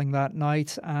wrestling that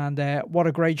night. And what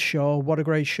a great show, what a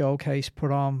great showcase put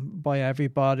on by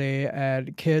everybody.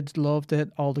 The kids loved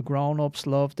it, all the grown-ups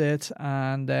loved it,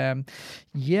 and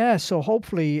so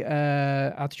hopefully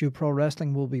Attitude Pro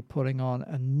Wrestling will be putting on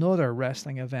another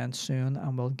wrestling event soon,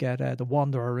 and we'll get the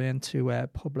Wanderer in to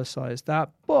publicise that.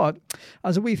 But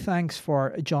as a wee thanks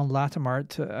for John Latimer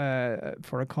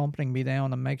for accompanying me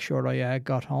down and make sure I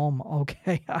got home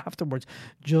okay afterwards,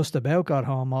 just about got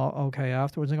home okay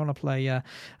afterwards, I'm going to play a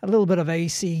little bit of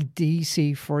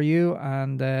AC/DC for you,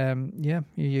 and here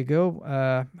you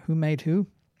go. Who Made Who?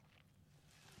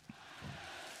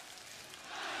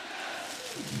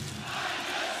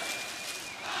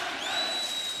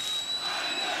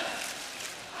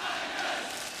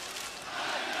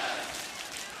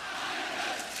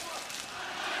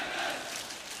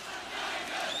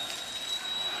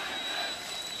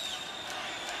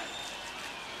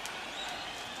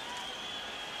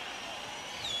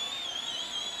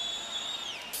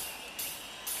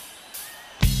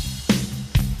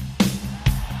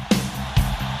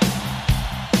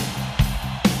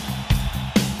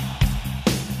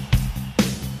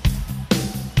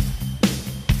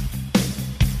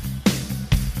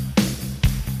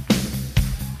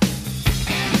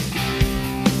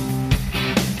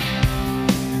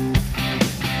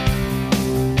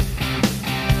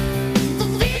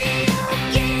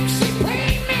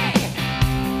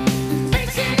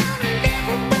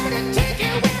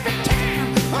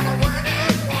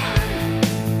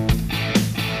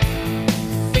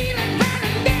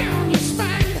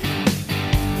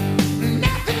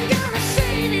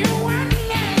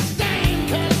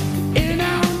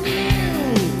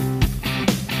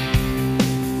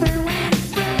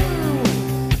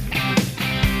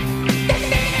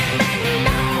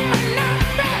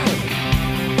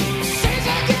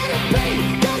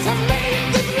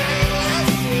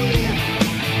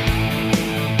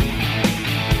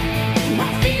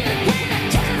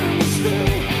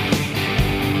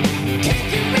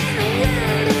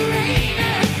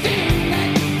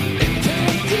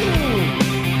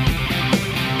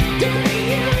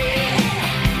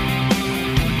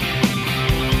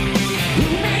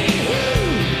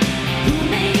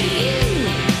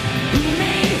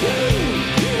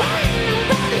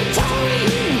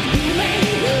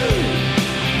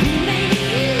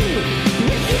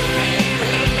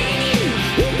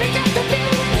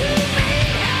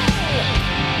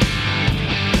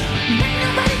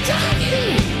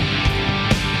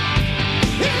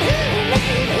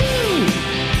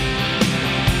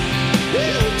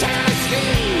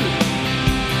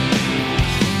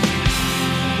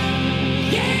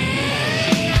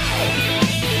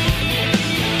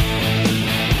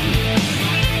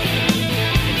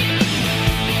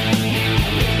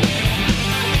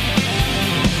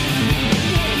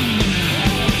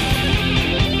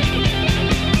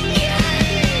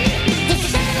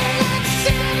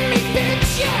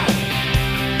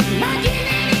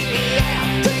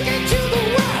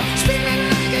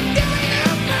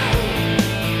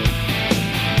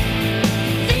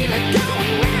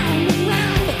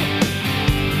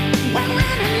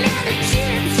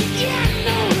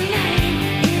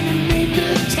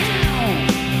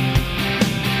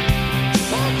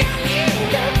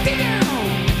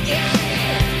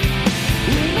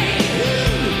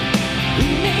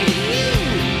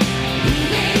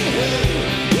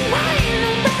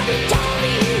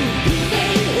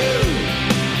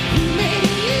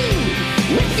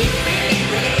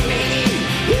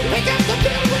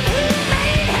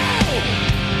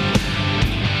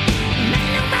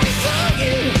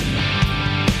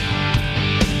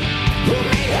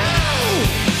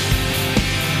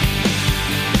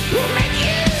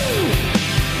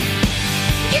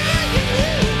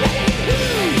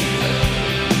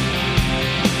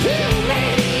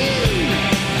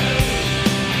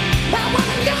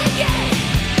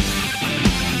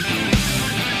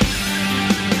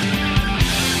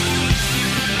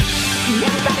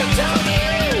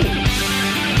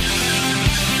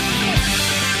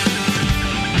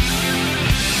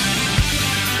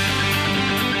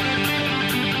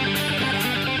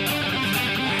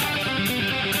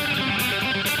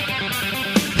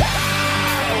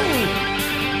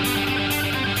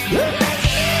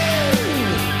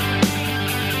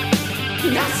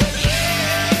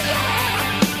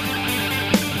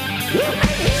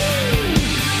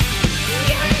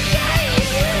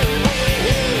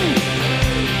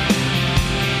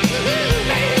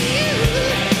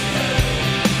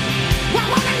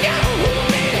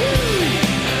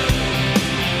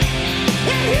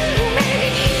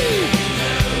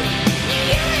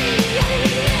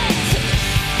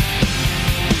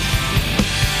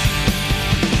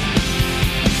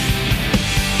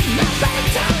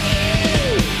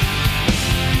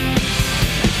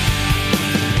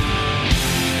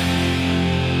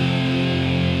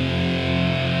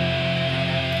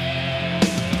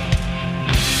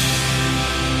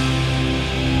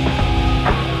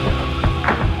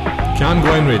 San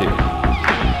Glen Radio,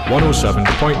 107.9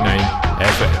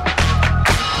 FM.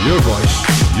 Your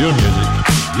voice, your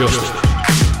music, your station.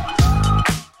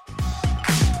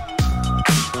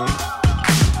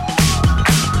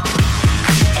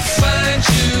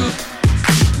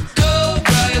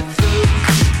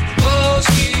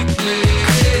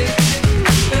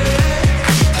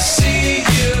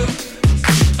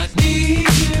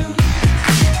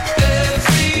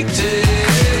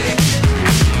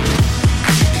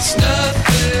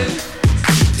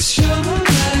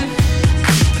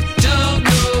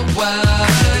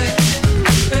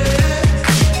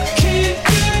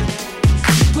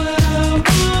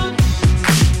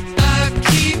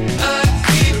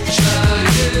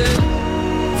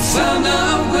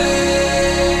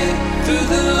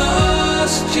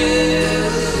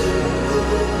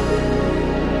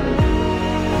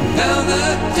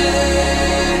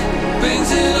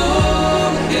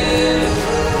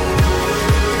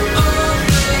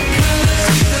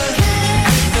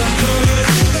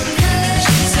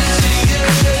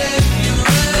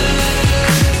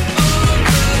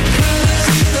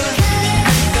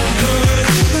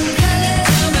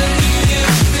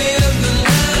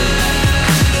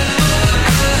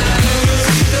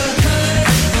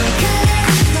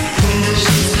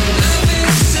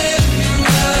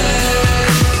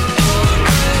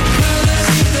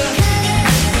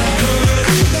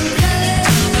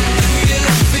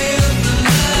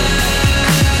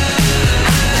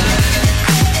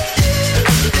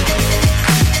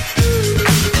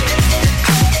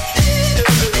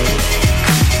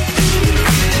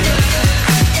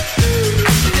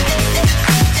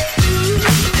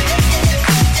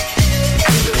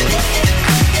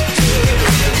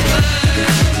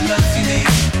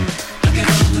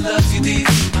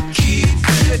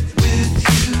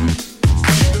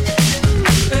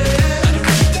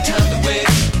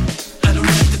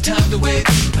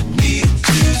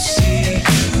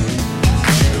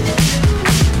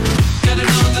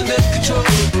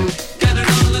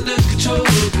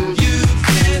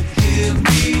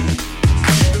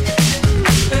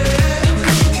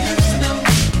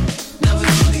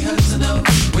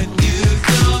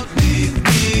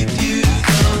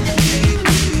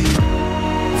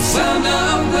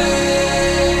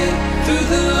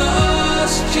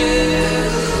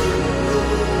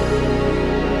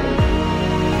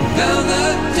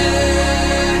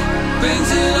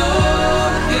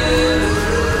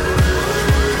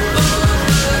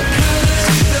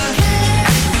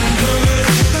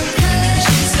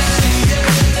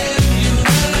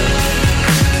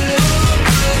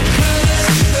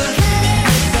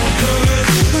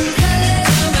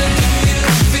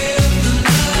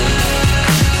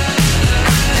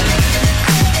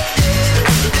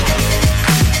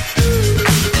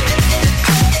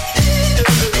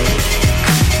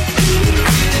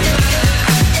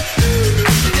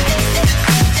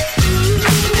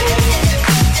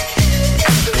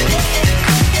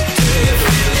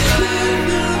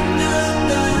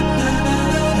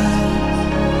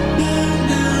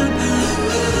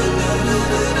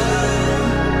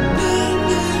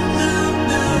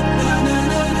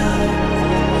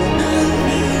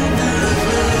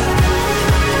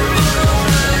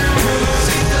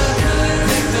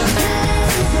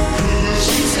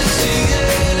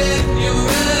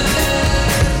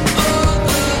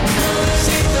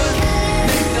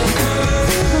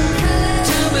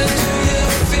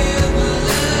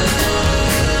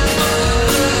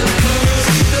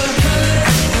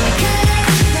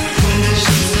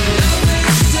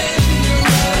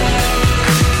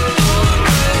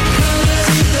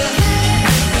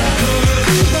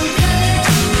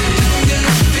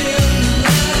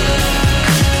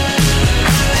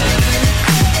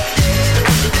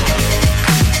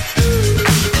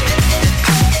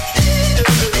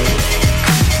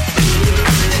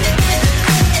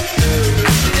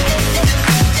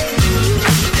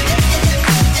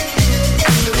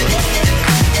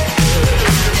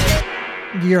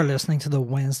 You're listening to the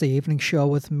Wednesday evening show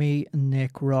with me,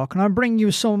 Nick Rock, and I'm bringing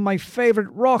you some of my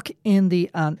favourite rock, indie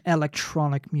and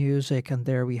electronic music, and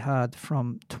there we had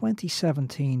from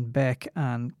 2017 Beck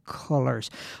and Colours.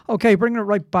 Okay, bringing it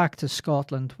right back to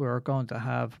Scotland, we're going to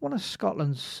have one of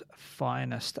Scotland's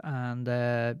finest, and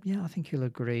yeah, I think you'll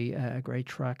agree, a great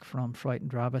track from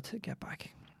Frightened Rabbit, Get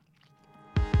Back.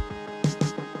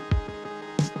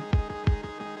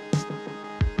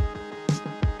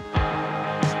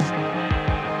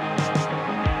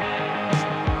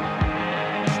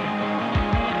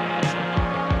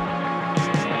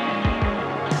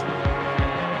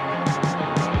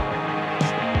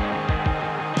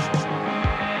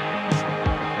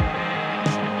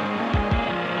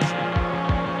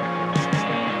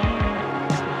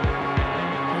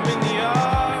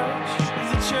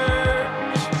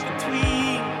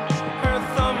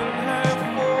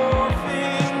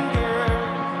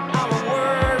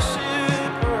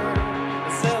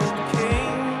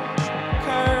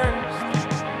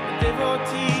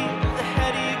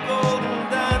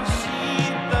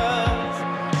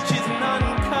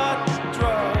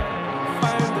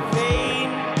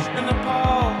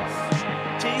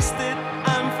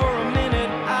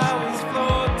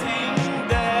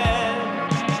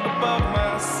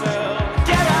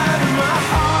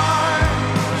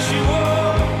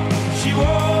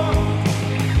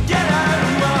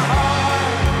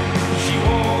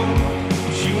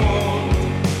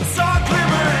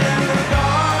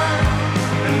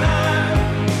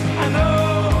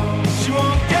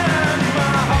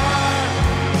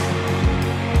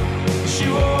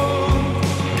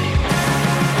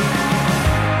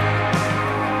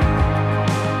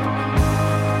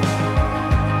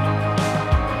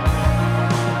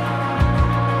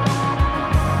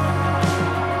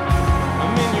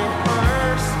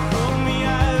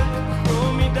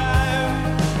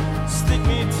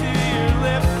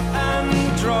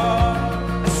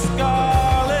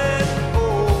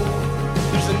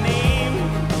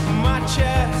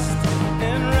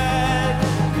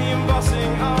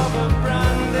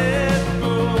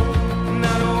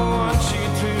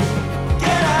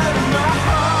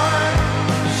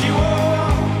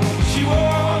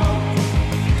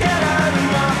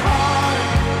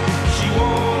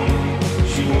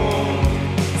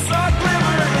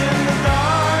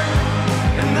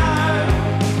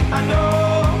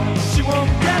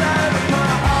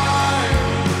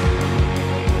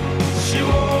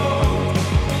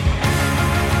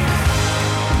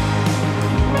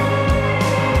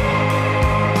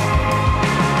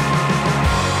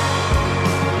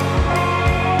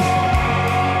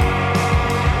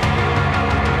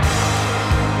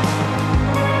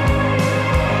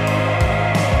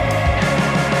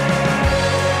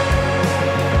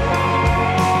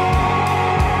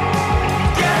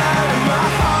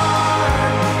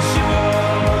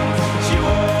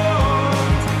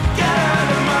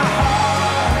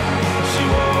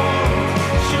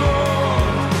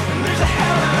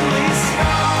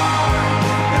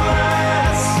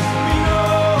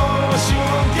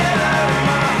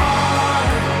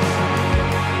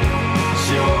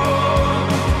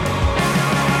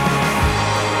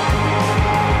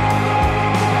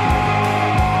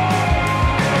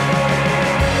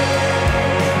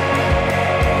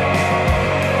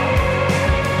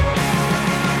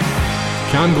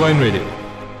 Can Glen Radio,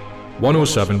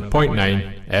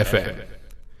 107.9 FM.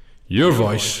 Your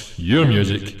voice, your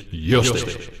music, your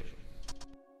station.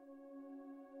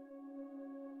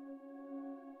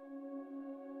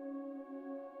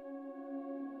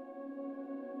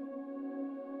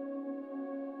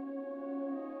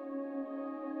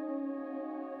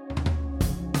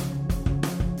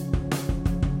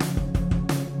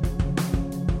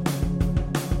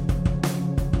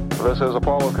 This is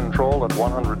Apollo Control at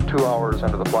 102 hours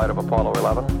into the flight of Apollo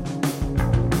 11.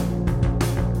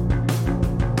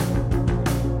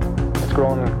 It's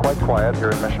grown quite quiet here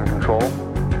in Mission Control.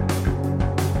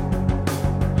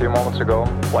 A few moments ago,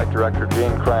 Flight Director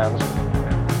Gene Kranz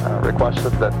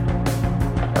requested that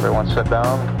everyone sit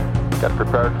down, get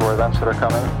prepared for events that are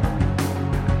coming.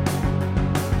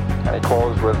 And he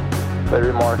closed with the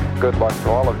remark, good luck to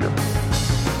all of you.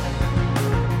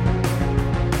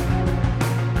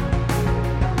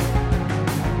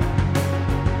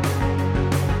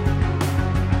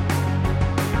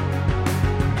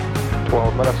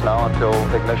 Minutes now until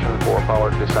ignition for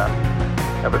powered descent.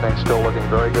 Everything's still looking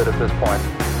very good at this point.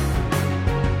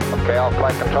 Okay, all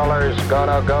flight controllers,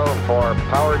 gonna go for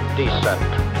powered descent.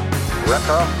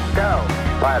 Retro, go.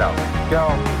 Fido,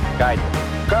 go. Guidance,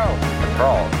 go.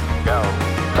 Control, go.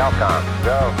 Telcom,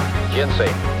 go.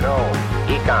 GNC, go.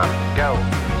 Ecom, go.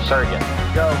 Surgeon,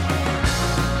 go.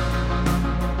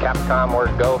 Capcom,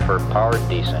 word go for powered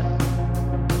descent.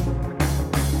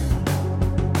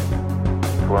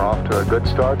 We're off to a good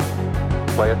start.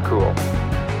 Play it cool.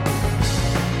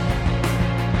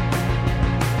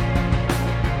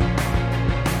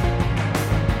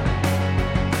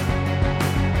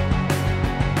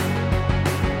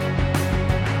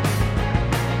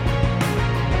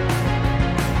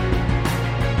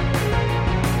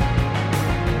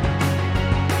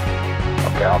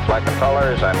 Okay, all flight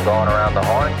controllers, I'm going around the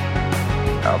horn.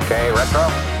 Okay, retro,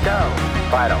 go.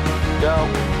 Fido, go.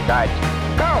 Guidance,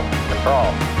 go.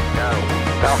 Control, go.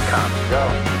 Telcom, go.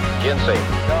 GNC,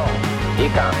 go.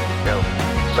 Ecom, go.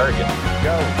 Surgeon,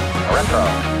 go. Retro,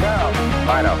 go.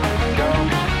 Fido, go.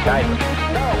 Guidance,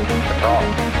 go. Control,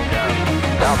 go.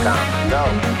 Telcom, go.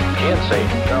 GNC,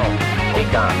 go.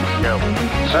 Ecom, go.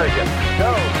 Surgeon, go.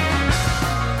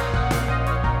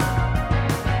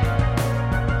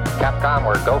 Capcom,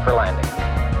 we're go for landing.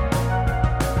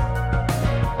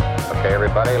 Okay,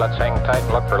 everybody, let's hang tight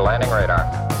and look for landing radar.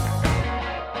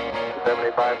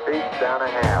 75 feet, down a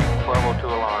half. 1202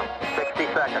 alarm. 60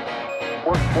 seconds.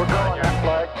 We're going that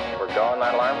flag. We're going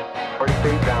that alarm. 40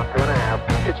 feet, down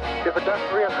 2.5. If it does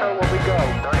reoccur, will we go?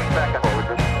 30 seconds.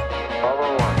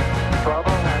 1201. 1201.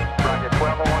 Roger,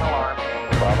 1201 alarm.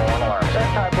 1201 alarm.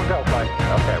 Same time, we'll go, flag.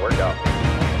 Okay, we're go.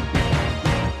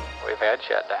 We've had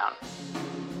shutdown.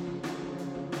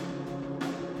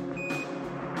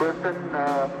 Houston,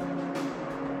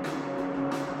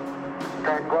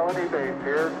 Tranquility Base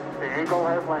here. The Eagle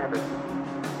has landed.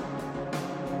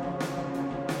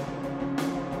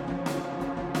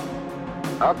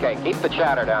 Okay, keep the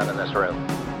chatter down in this room.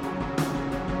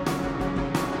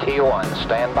 T1,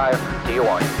 stand by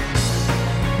T1.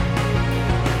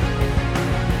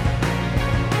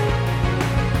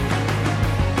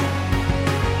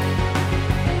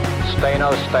 Stay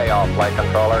no stay, all flight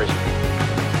controllers.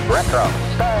 Retro,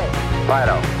 stay.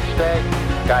 Fido, stay.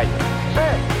 Guidance,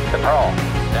 stay. Control,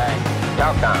 stay.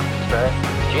 Telcom, stay.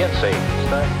 GNC,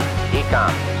 stay.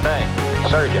 Ecom, stay.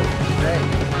 Surgeon, stay.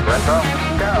 Retro,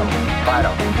 go.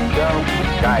 Fido, go.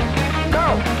 Guidance,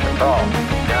 go. Control,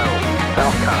 go.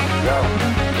 Telcom, go.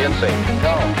 GNC,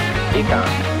 go. Ecom,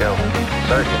 go.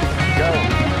 Surgeon, go.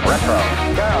 Retro,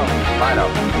 go.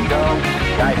 Fido, go.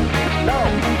 Guidance, go.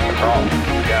 Control,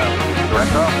 go.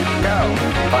 Retro, go.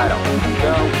 Fido,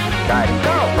 go. Guidance,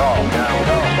 go. Control, go.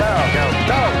 Go, go, go,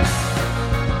 go.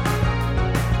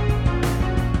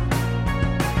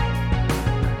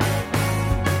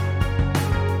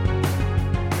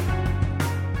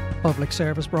 Public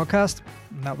service broadcast.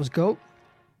 And that was go.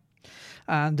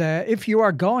 And if you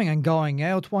are going and going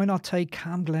out, why not take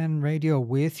Cam Glen Radio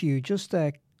with you? Just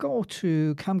go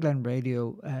to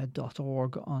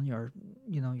camglenradio.org on your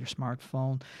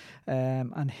smartphone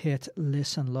and hit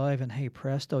listen live, and hey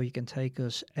presto, you can take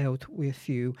us out with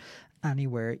you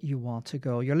anywhere you want to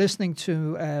go. You're listening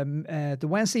to the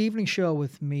Wednesday evening show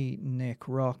with me, Nick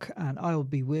Rock, and I'll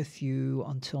be with you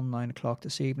until 9 o'clock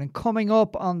this evening. Coming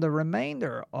up on the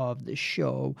remainder of the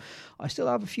show, I still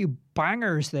have a few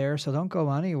bangers there, so don't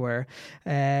go anywhere.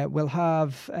 We'll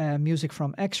have music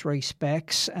from X-Ray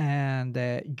Specs and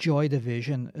Joy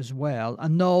Division as well.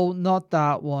 And no, not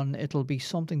that one. It'll be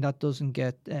something that doesn't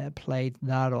get played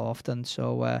that often.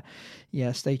 So,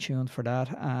 yeah, stay tuned for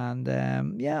that. And,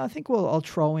 yeah, I think I'll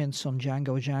throw in some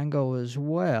Django as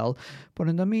well. But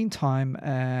in the meantime,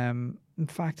 in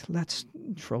fact, let's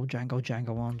throw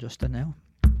Django on just now.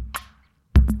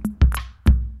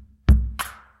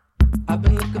 I've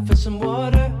been looking for some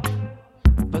water,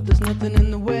 but there's nothing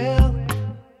in the well.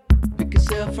 Pick a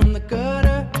sail from the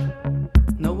gutter,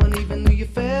 no one even knew you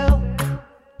fell.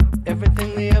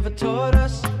 Everything they ever taught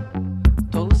us,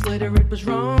 told us later it was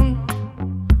wrong.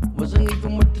 Wasn't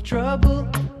even worth the trouble,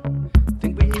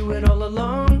 think we knew it all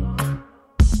along.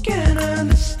 Can't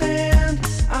understand,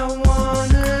 I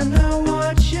wanna know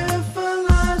what's your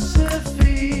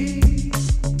philosophy.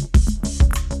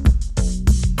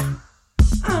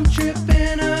 I'm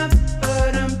tripping up,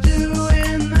 but I'm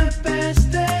doing the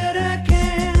best that I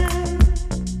can.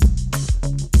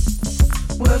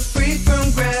 We're free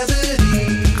from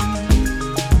gravity.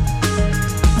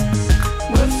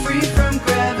 We're free from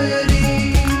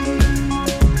gravity.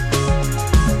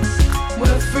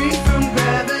 We're free from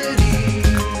gravity.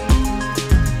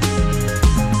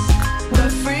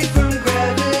 We're free from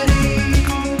gravity.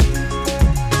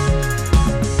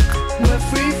 We're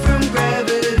free from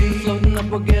gravity. Floating up,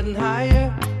 we're getting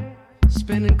higher,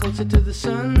 spinning closer to the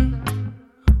sun.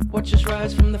 Watch us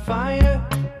rise from the fire,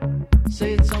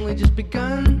 say it's only just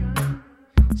begun.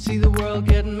 See the world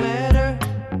getting madder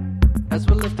as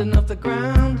we're lifting off the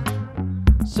ground.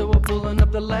 So we're pulling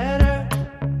up the ladder,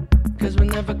 cause we're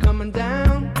never coming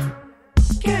down.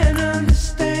 Can't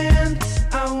understand,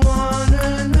 I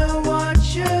wanna know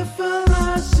what's your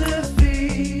philosophy.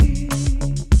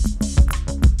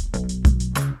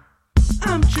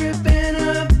 I'm tripping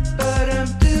up, but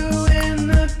I'm doing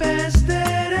the best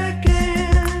that I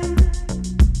can.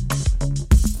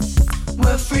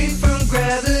 We're free from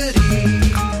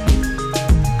gravity.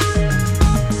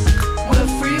 We're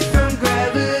free from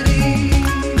gravity.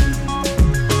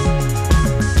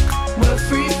 We're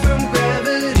free from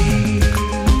gravity.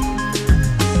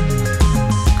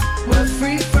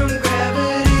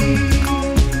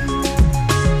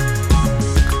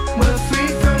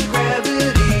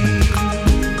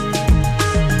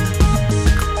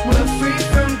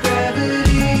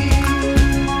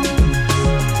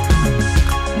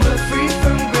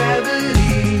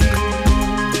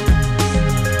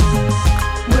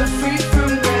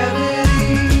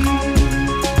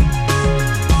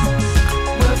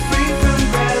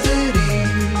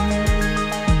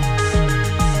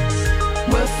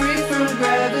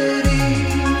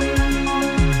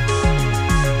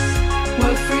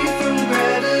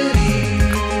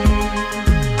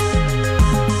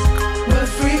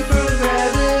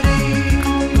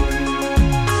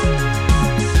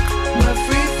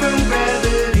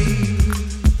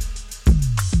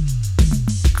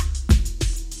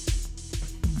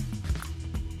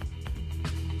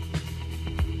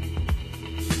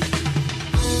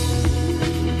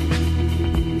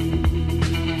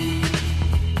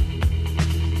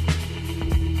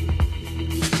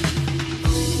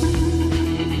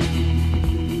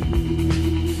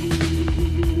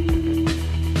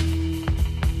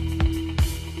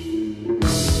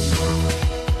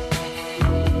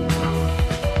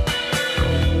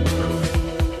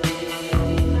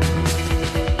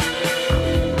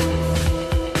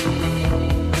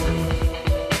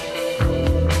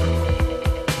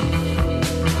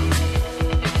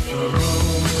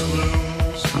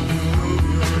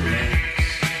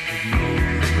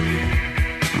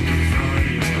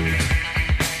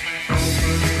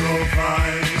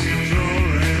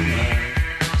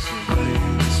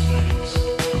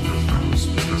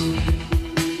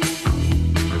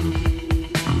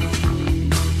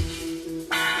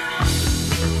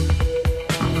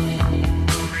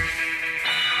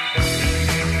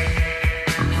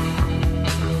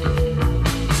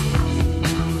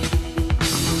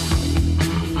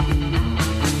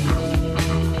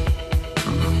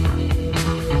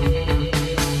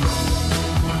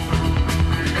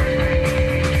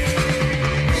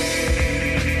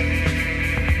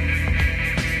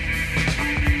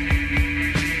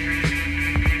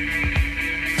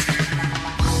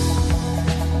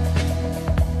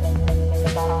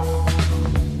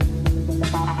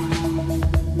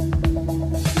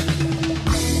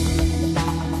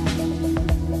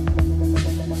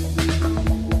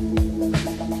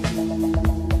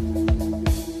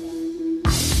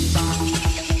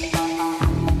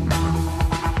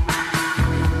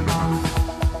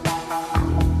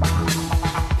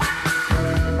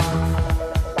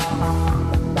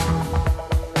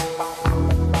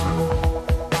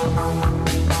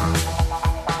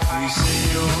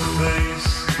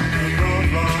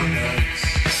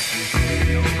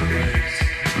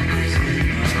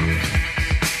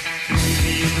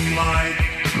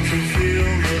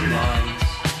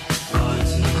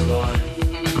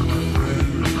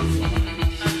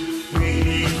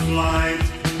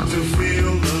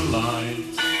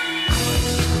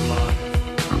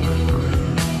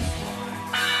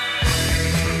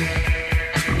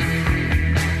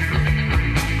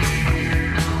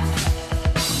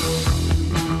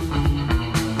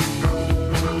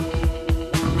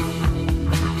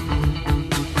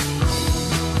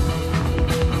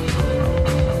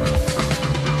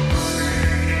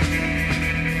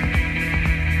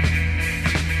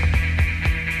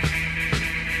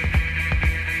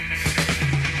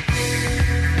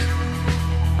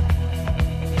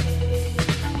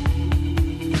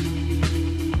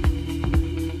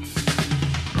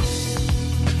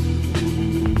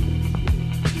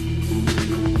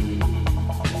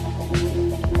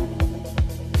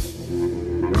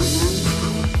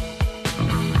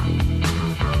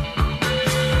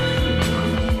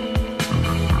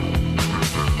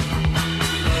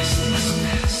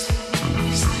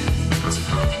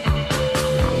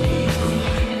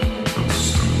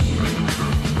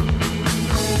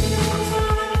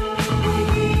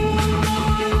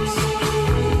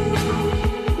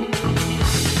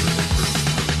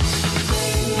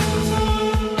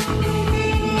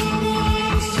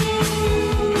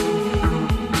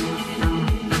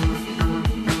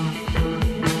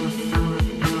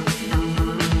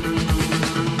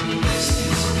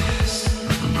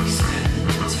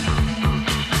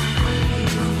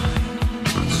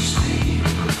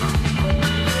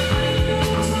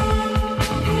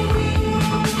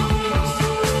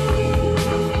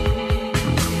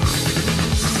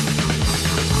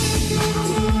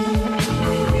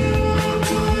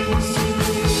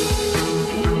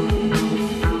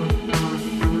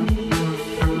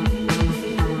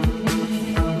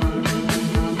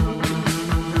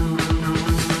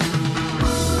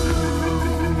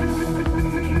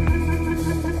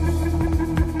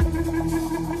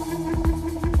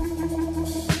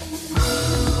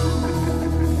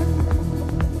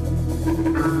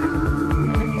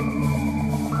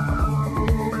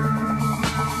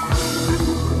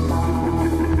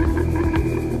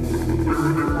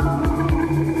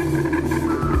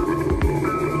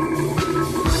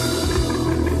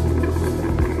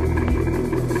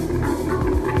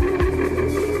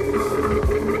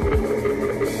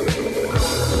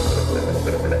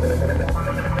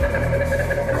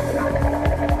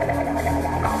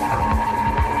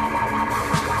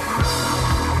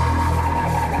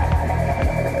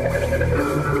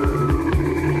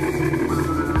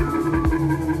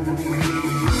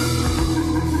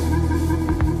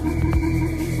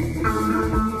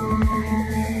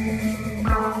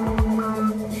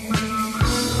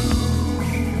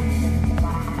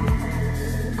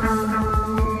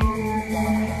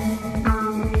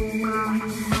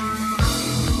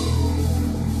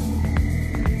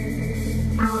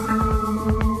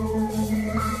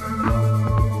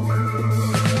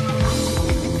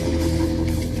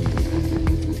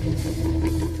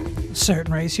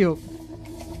 Certain Ratio,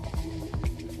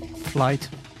 Flight,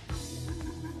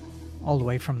 all the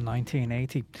way from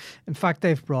 1980. In fact,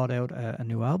 they've brought out a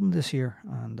new album this year,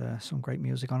 and some great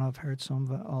music on it. I've heard some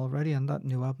of it already, and that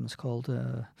new album is called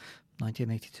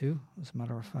 1982, as a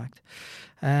matter of fact.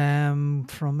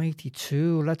 From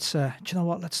 82, let's do you know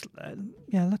what? Let's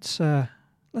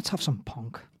have some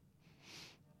punk.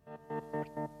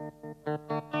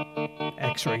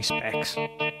 X-Ray Specs,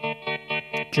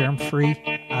 Germ-Free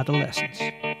Adolescence.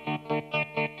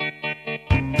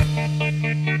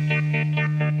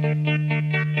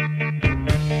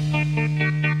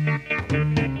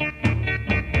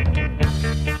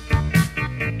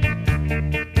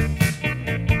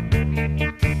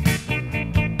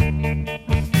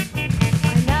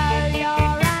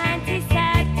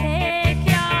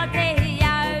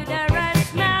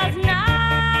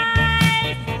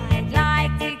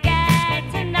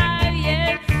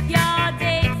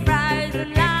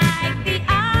 Like the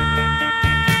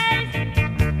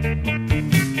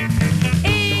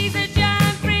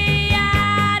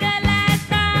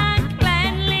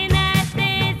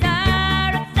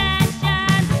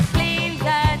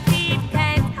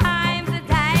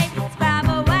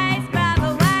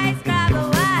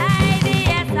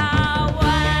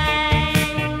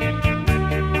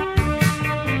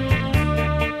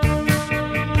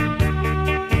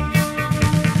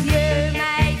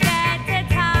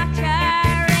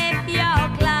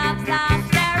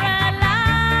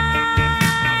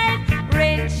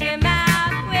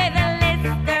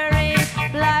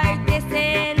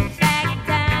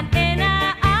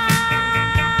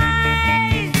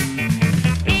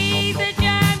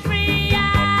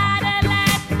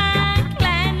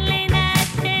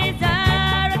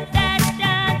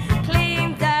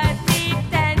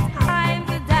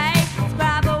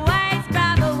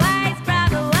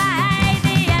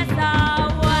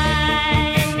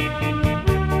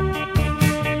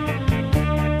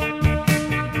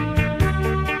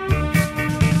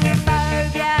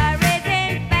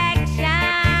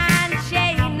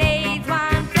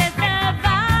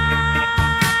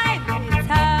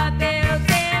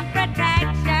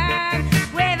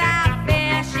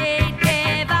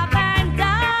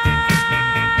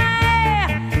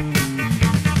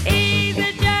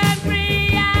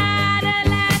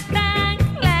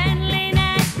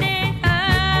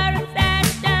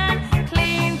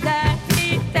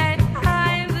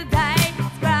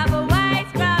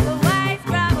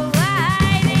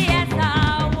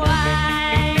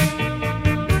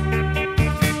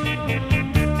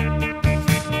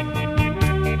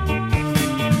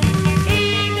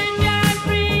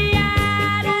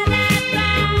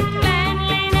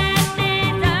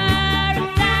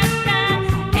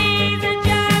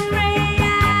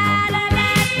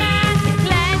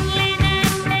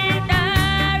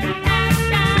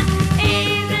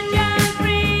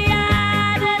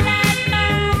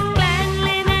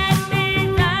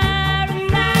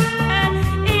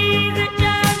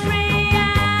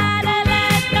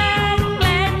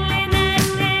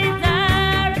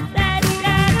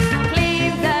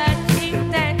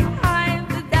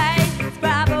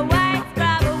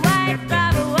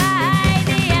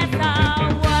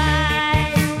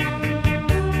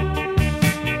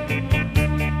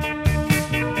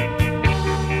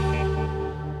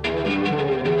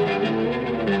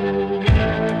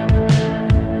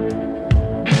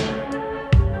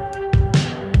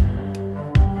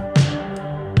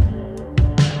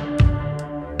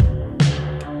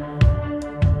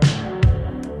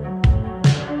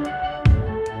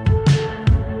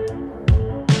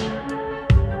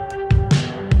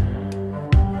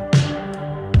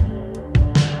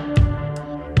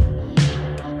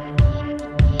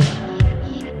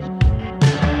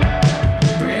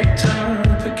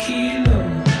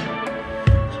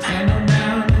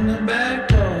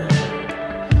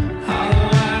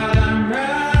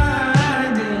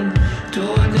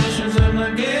questions I'm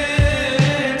not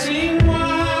getting.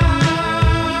 Why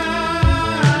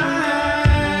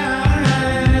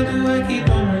do I keep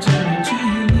on returning to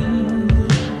you?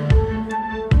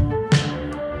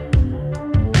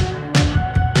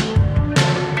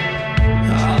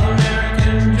 All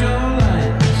American Joe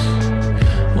lines,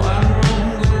 one room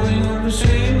going over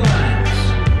same lines,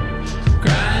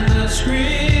 grind the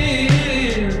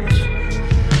script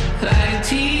like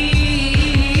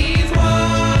teeth. Why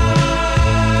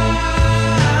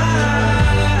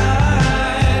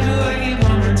do I keep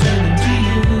on returning to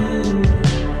you?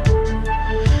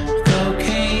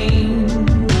 Cocaine,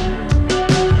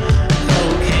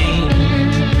 cocaine.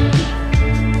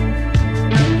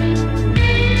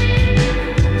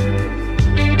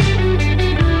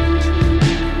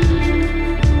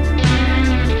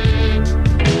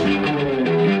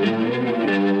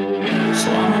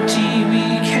 Swarm of TV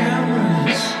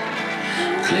cameras,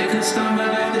 click and stumble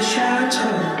at the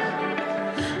chateau.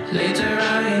 Later I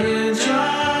hear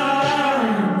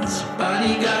John's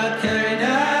body got carried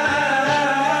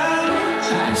out.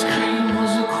 Ice cream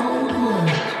was a cold word,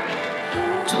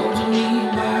 told to me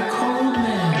by a cold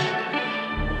man.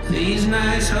 These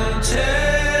nice hotels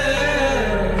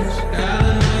got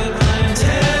another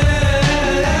clientele.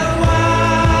 Why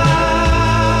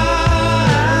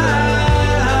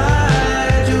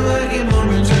do I keep on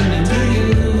returning to you?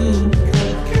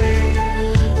 Cocaine,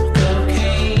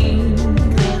 cocaine,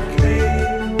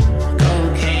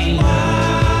 cocaine. Why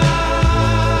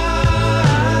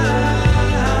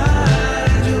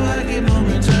do I keep on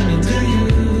returning to you?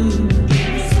 Give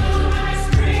me some ice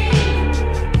cream.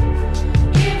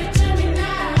 Give it to me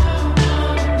now,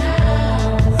 now.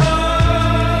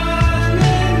 I'm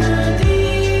in the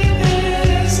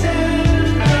deepest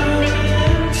end of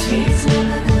He's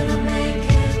never gonna make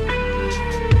it.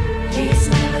 He's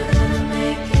never gonna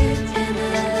make it in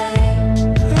LA.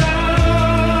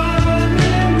 I'm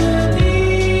in the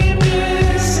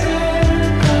deepest end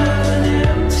of an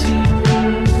empty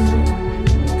room.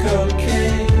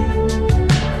 Cocaine,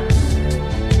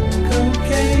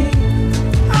 cocaine.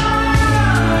 I'm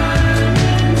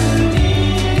in the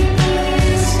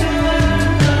deepest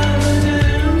end of an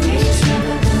empty He's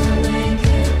never gonna make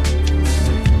it.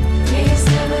 He's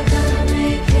never gonna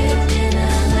make it in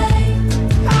LA.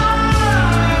 I'm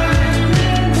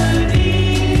in the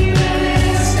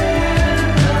deepest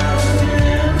end of an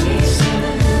empty He's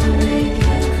never gonna make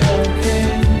it.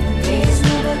 cocaine, He's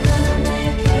never gonna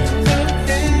make it.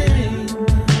 cocaine.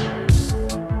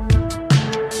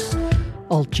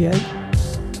 Alt J.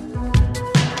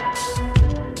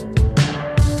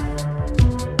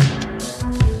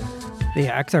 The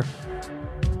actor.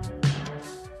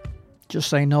 Just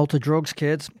say no to drugs,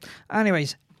 kids.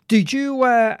 Anyways, did you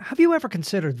have you ever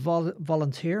considered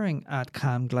volunteering at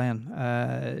Cam Glen?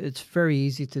 It's very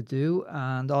easy to do,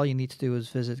 and all you need to do is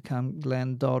visit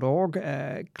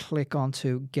camglen.org, click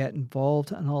onto Get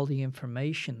Involved, and all the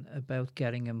information about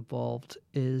getting involved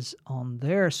is on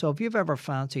there. So if you've ever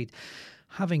fancied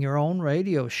having your own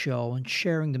radio show and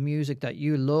sharing the music that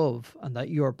you love and that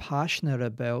you're passionate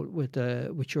about with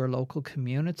your local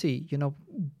community, you know,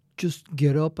 just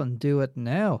get up and do it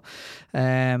now.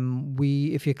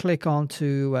 If you click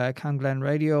onto Cam Glen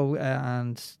Radio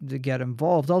and to get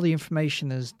involved, all the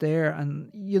information is there.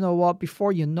 And you know what?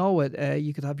 Before you know it,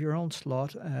 you could have your own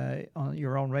slot on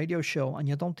your own radio show, and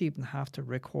you don't even have to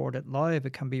record it live.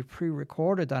 It can be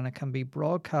pre-recorded and it can be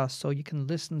broadcast, so you can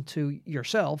listen to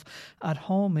yourself at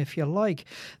home if you like.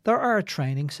 There are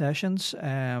training sessions,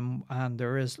 and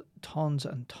there is tons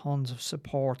and tons of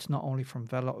support, not only from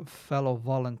fellow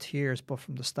volunteers, but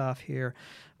from the staff here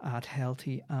at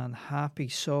Healthy and Happy.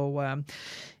 So,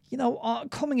 you know,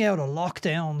 coming out of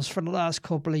lockdowns for the last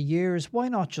couple of years, why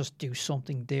not just do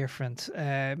something different?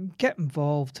 Get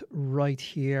involved right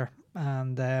here.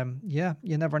 And yeah,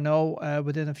 you never know,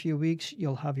 within a few weeks,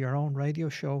 you'll have your own radio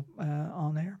show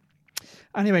on air.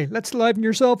 Anyway, let's liven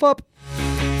yourself up.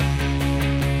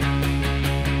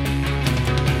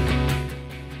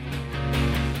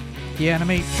 The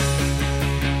Enemy.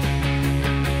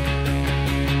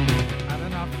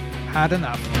 Had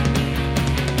enough.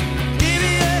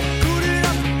 Maybe a good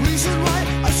enough reason why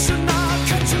I should not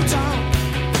cut you down.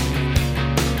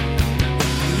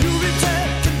 You've been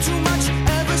taking too much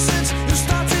ever since you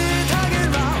started hanging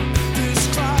around this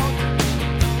crowd.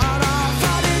 And I've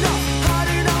had enough.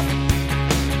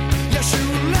 Yes, you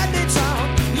let me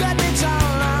down.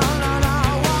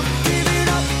 Now I'm giving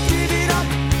up.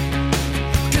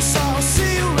 Guess I'll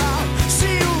see you around.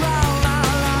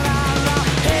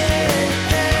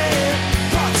 Hey,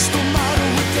 what's the matter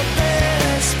with your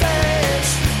face?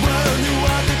 Well,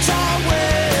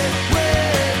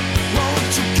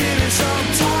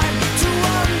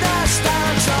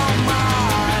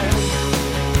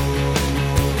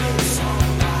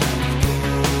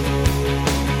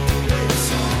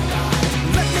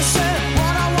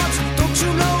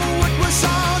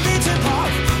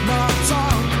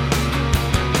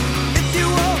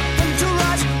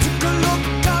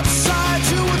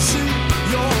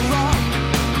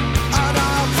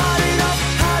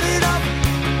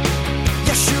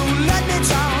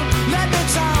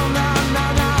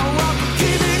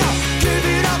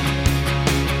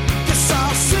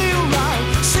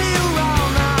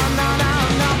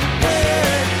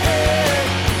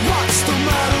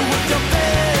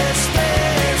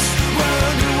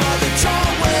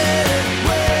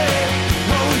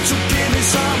 Won't you give me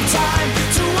some time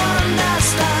to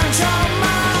understand your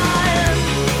mind?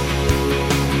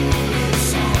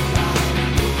 It's alright.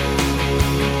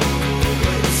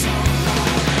 It's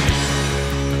alright.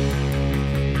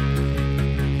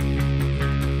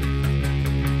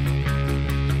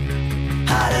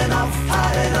 Had enough,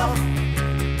 had enough.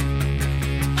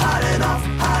 Had enough,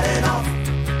 had enough.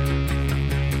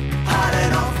 Had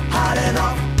enough, had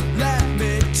enough. Let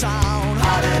me down.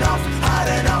 Had enough, had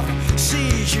enough.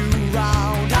 See you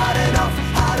round. Had enough,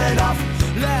 had enough.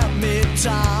 Let me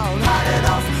down. Had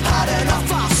enough, had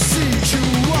enough. I see you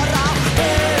around.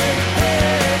 Hey,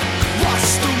 hey,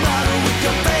 what's the matter with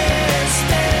your face?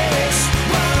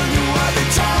 When you have the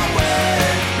time,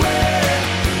 wait.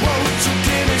 Won't you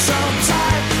give me some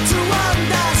time to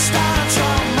understand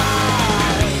your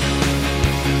mind?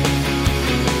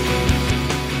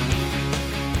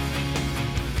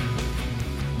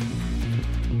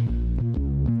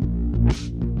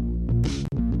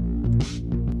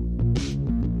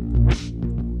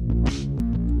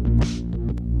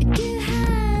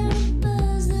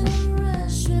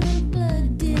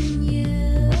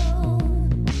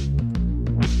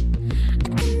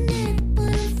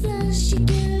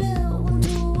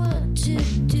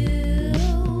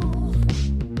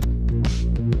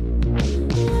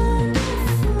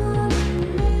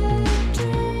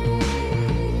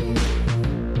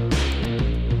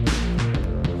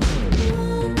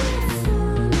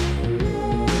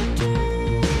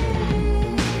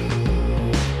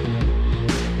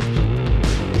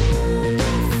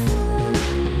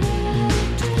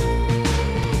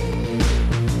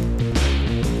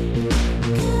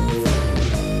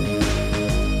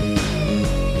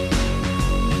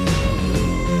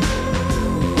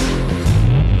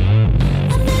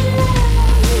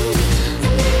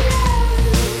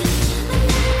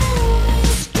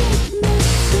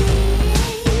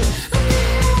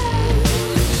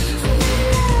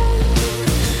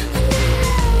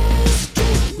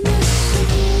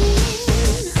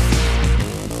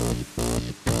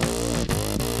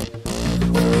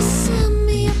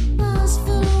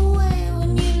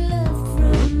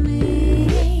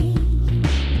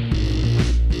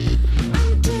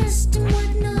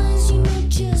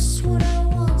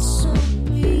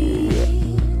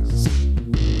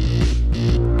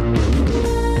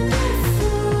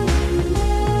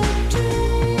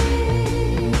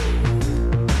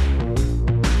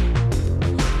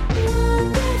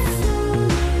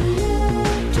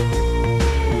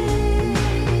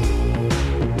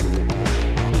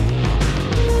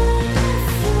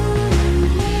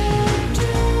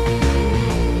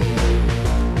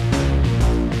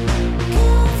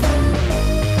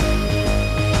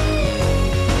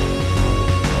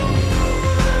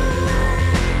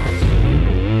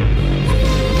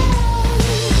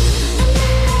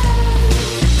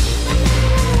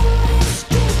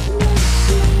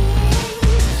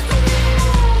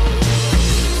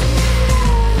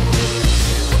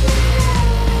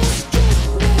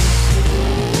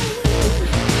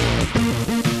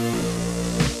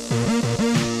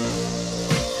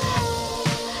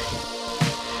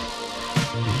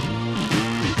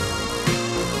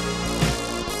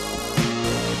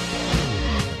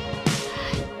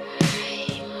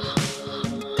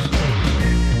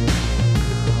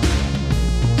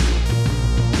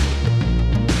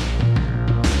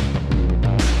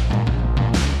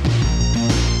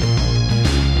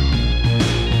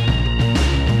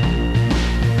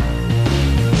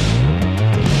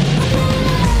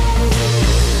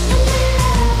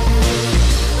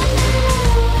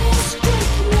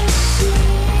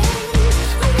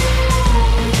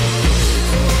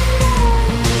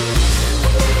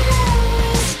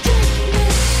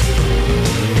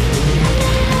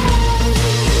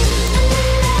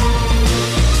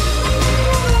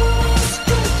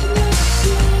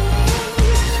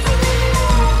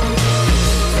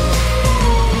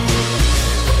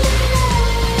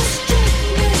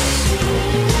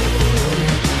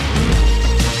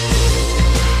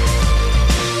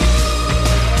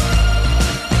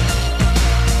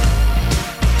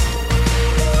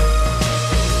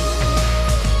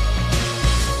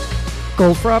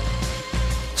 Goldfrapp,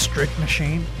 Strict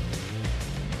Machine.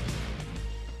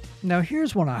 Now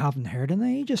here's one I haven't heard in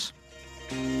ages.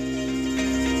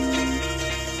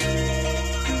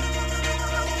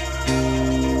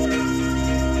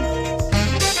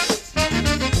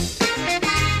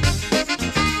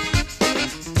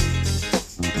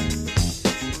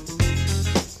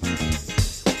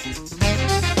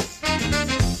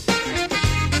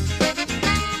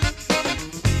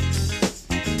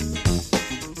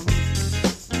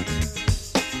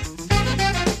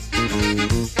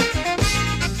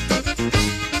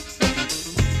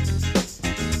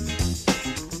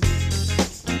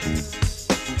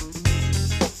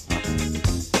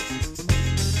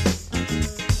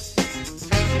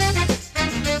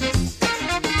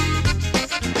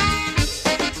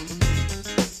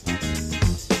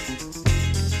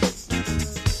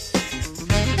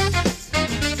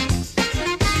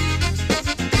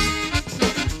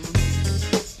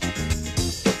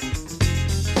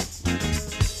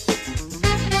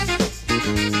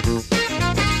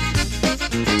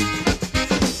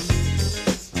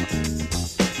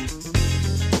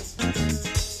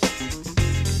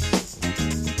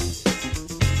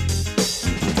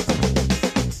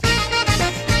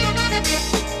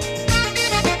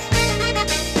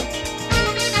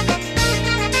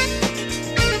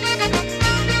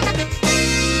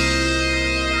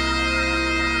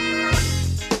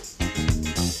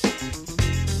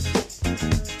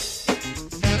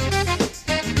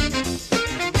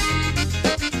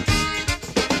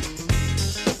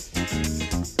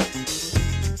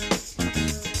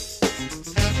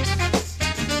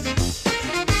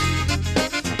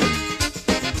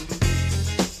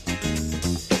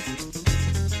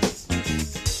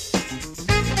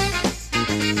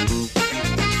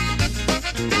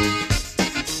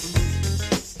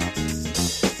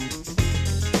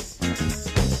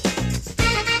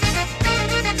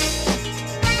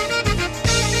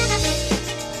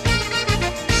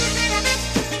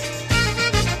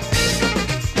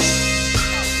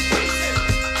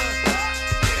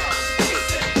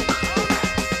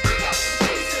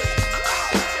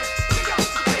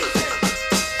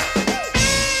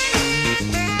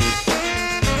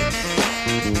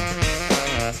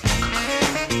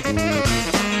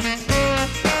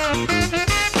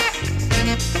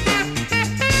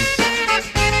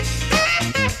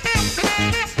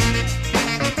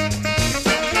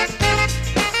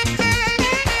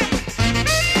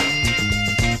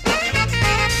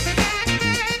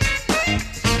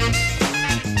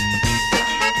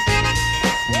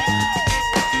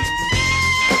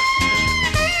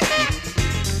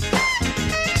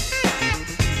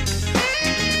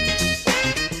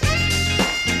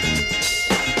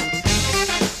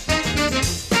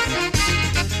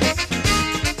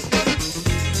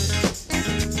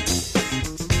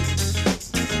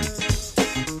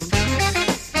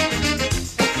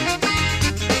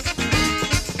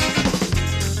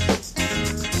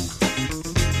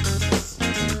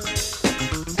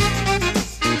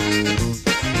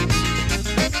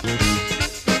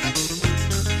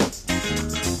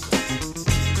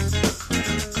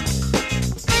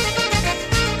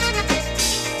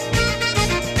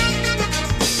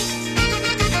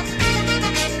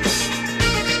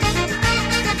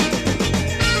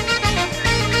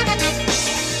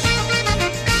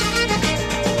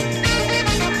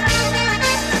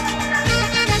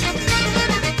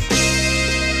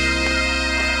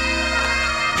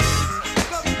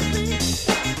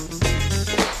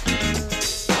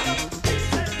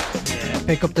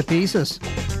 pick up the pieces.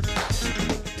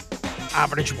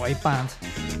 Average White Band.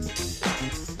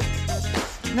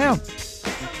 Now,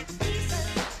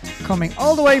 coming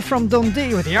all the way from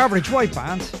Dundee with the Average White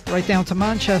Band, right down to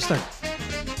Manchester.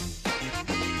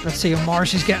 Let's see how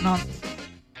Morrissey's getting on.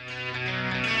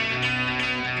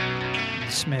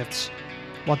 Smiths.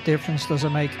 What difference does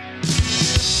it make?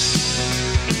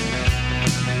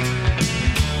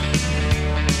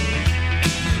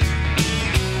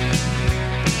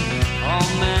 All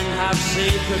men have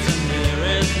secrets and here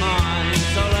is mine,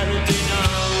 so let it be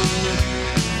known.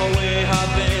 For we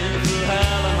have been through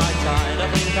hell and high tide, I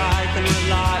think I can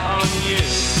rely on you.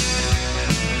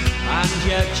 And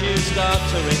yet you start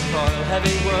to recoil,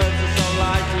 heavy words are so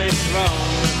lightly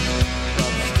thrown,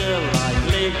 but still I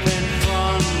leap in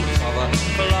front of a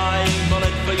flying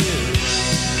bullet for you.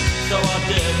 So what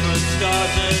difference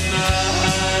does it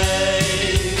make?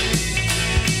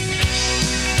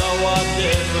 So what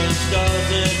difference does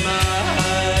it make?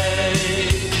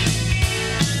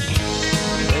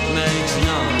 It makes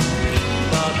none,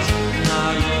 but now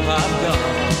you have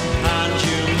gone, and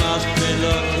you must be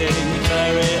looking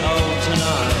very old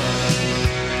tonight.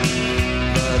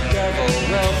 The devil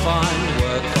will find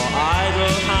work for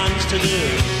idle hands to do.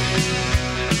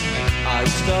 I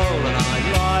stole and I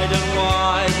lied, and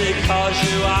why? Because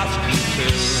you asked me to.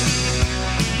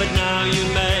 But now you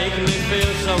make me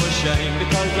feel so ashamed,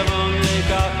 because I've only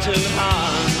got two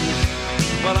hands.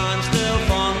 Well, I'm still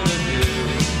fond of you.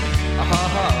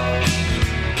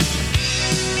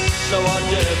 So what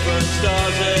difference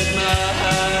does it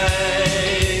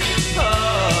make? Oh,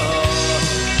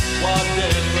 what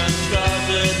difference does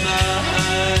it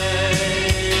make?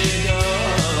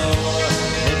 Oh,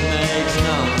 it makes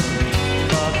none,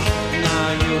 but now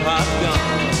you have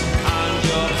gone, and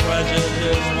your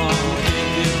prejudice won't keep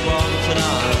you warm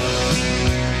tonight.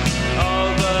 Oh,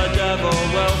 the devil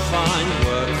will find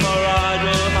work for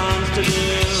idle hands to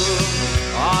do.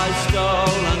 I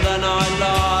stole and then I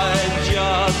lied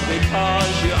just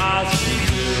because you asked me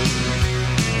to.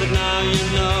 But now you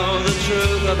know the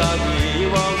truth about me, you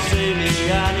won't see me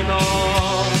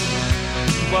anymore.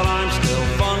 Well, I'm still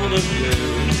fond of you.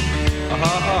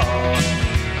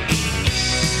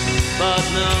 But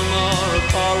no more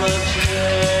apologies.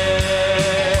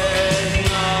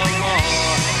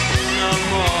 No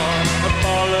more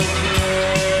apologies.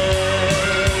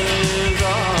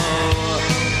 Oh,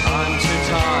 I'm too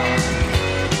tired.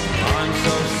 I'm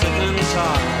so sick and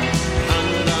tired,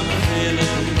 and I'm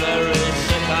feeling very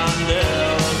sick and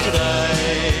ill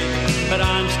today. But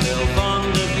I'm still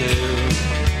fond of you.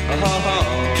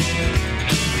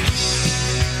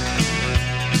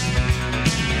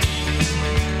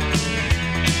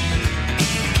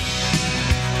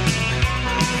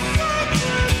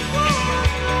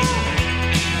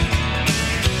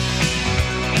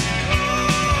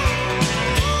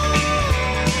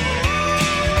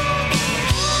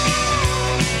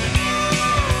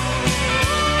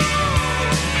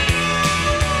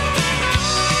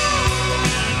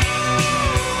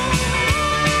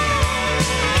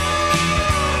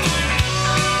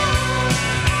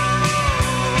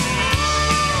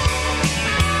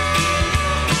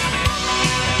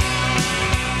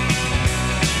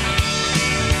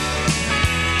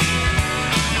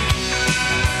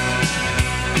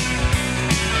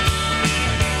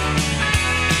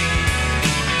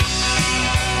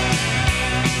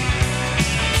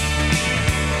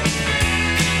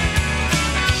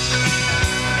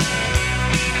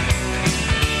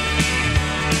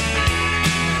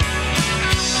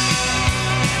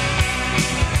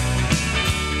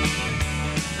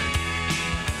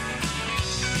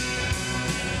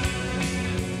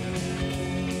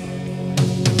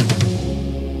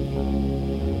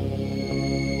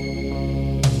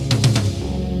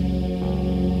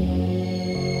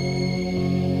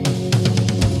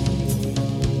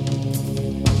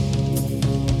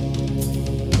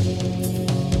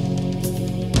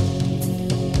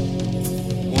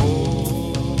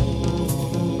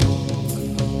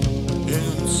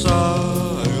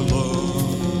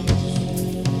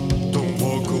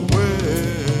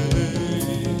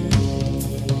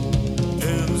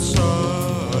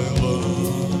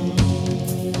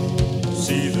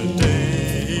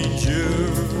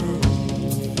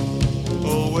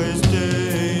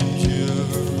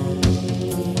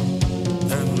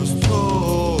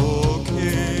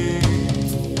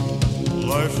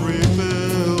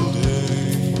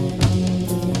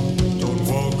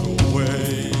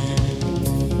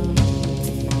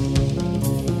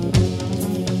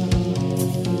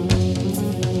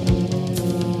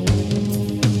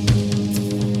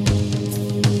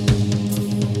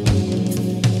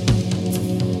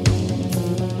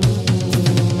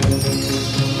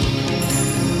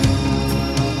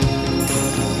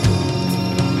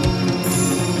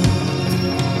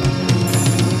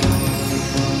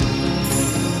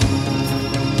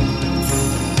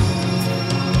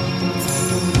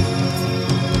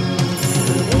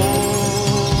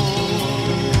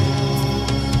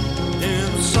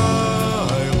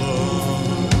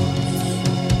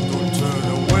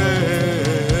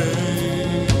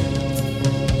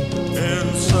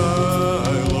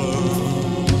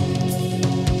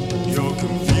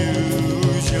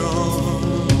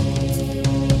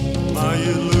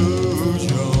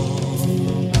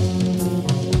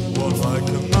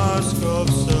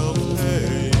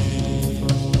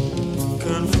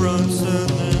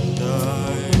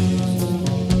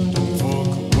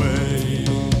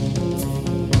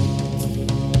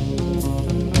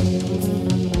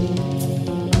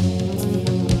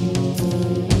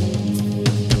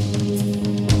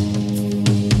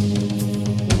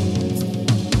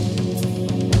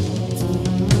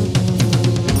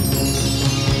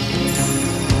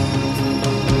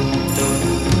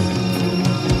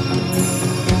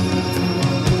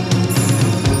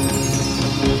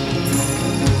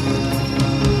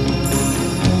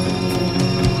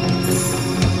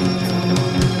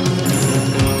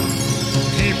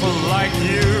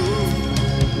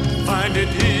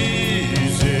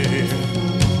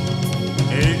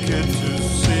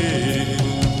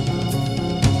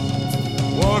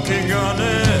 living on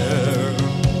air.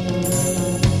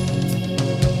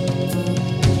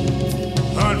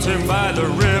 Hunting by the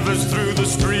rivers, through the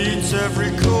streets,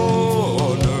 every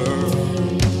corner.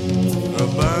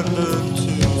 Abandoned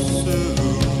too soon.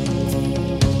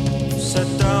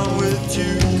 Set down with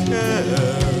due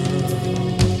care.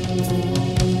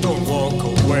 Don't walk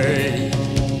away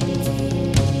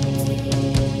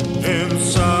in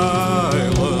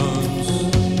silence.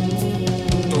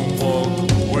 Don't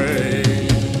walk away.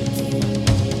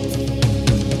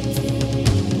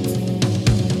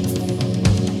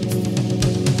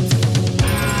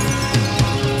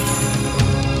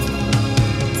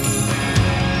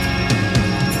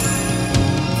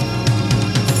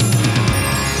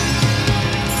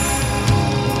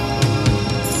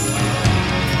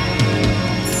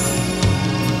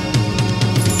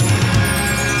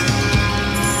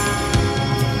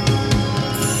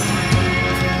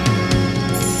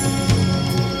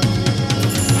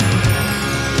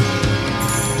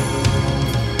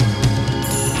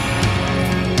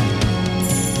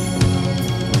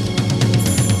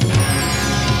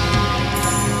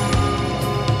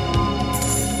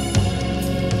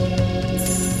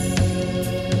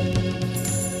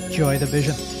 Joy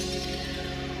Division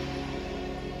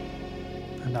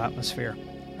and Atmosphere.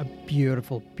 A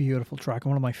beautiful, beautiful track.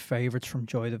 One of my favourites from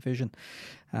Joy Division.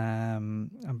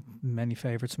 And many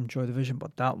favourites from Joy Division,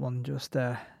 but that one just,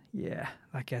 yeah,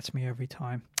 that gets me every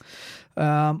time.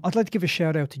 I'd like to give a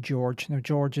shout out to George. Now,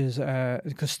 George is a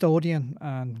custodian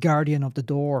and guardian of the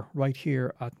door right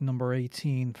here at number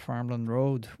 18 Farmland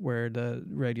Road, where the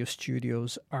radio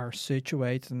studios are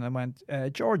situated. And I went,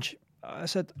 George, I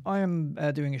said, I am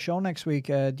doing a show next week.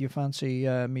 Do you fancy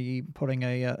me putting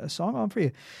a song on for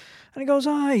you? And he goes,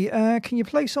 aye, can you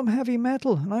play some heavy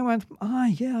metal? And I went,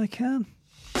 aye, yeah, I can.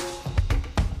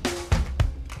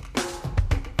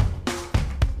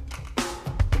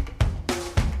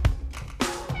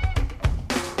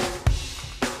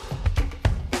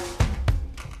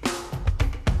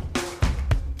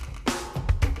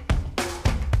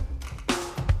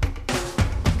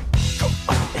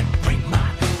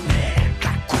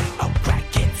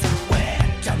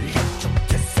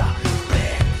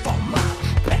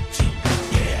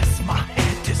 Yes, my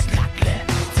head is like lead.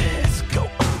 This go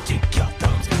on, dig up.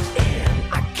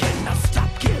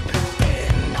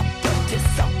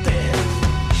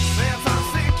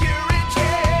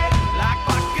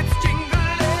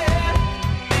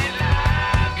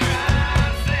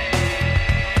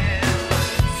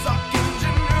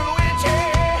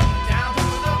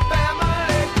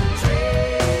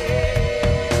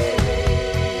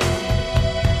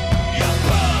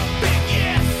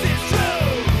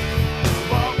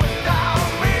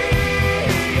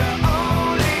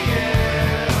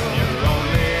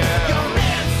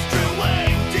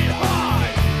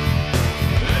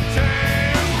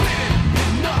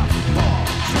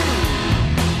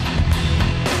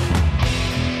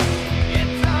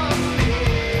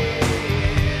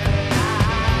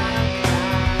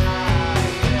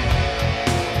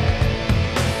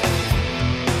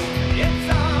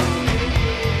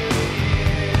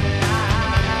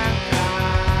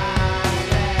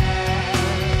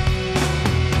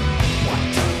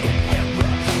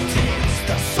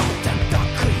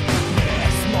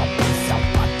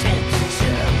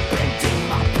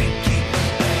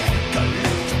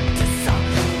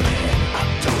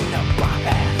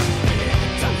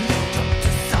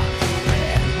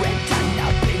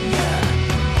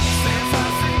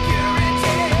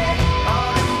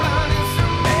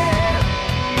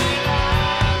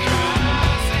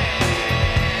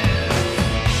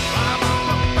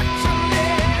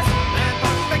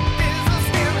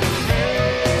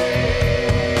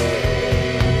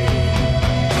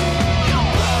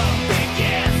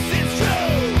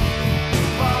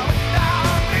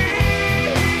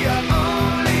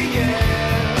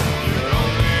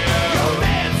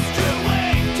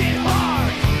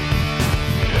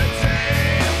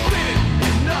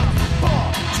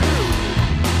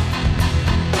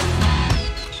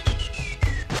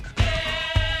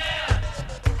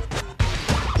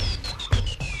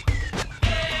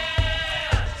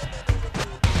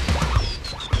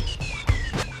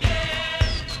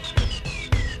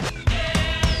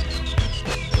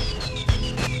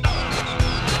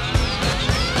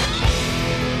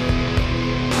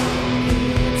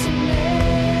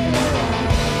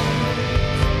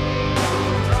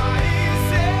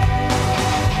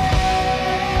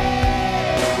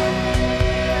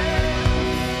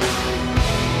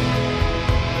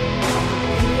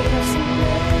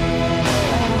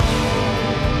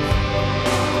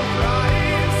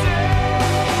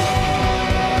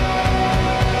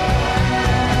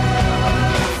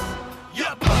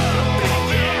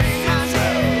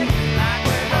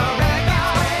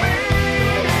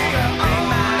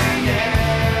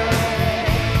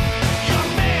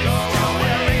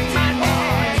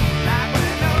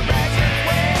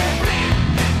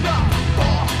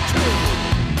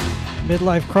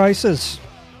 Midlife Crisis.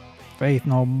 Faith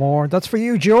No More. That's for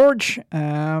you, George.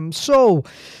 So,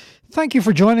 thank you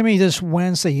for joining me this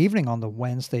Wednesday evening on the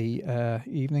Wednesday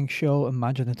evening show,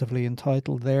 imaginatively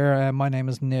entitled there. My name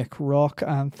is Nick Rock,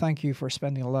 and thank you for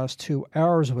spending the last 2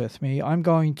 hours with me. I'm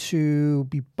going to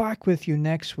be back with you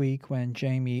next week when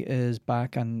Jamie is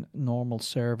back and normal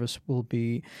service will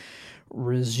be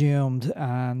resumed.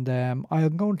 And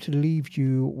I'm going to leave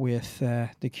you with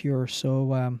The Cure.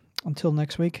 So, until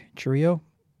next week, cheerio.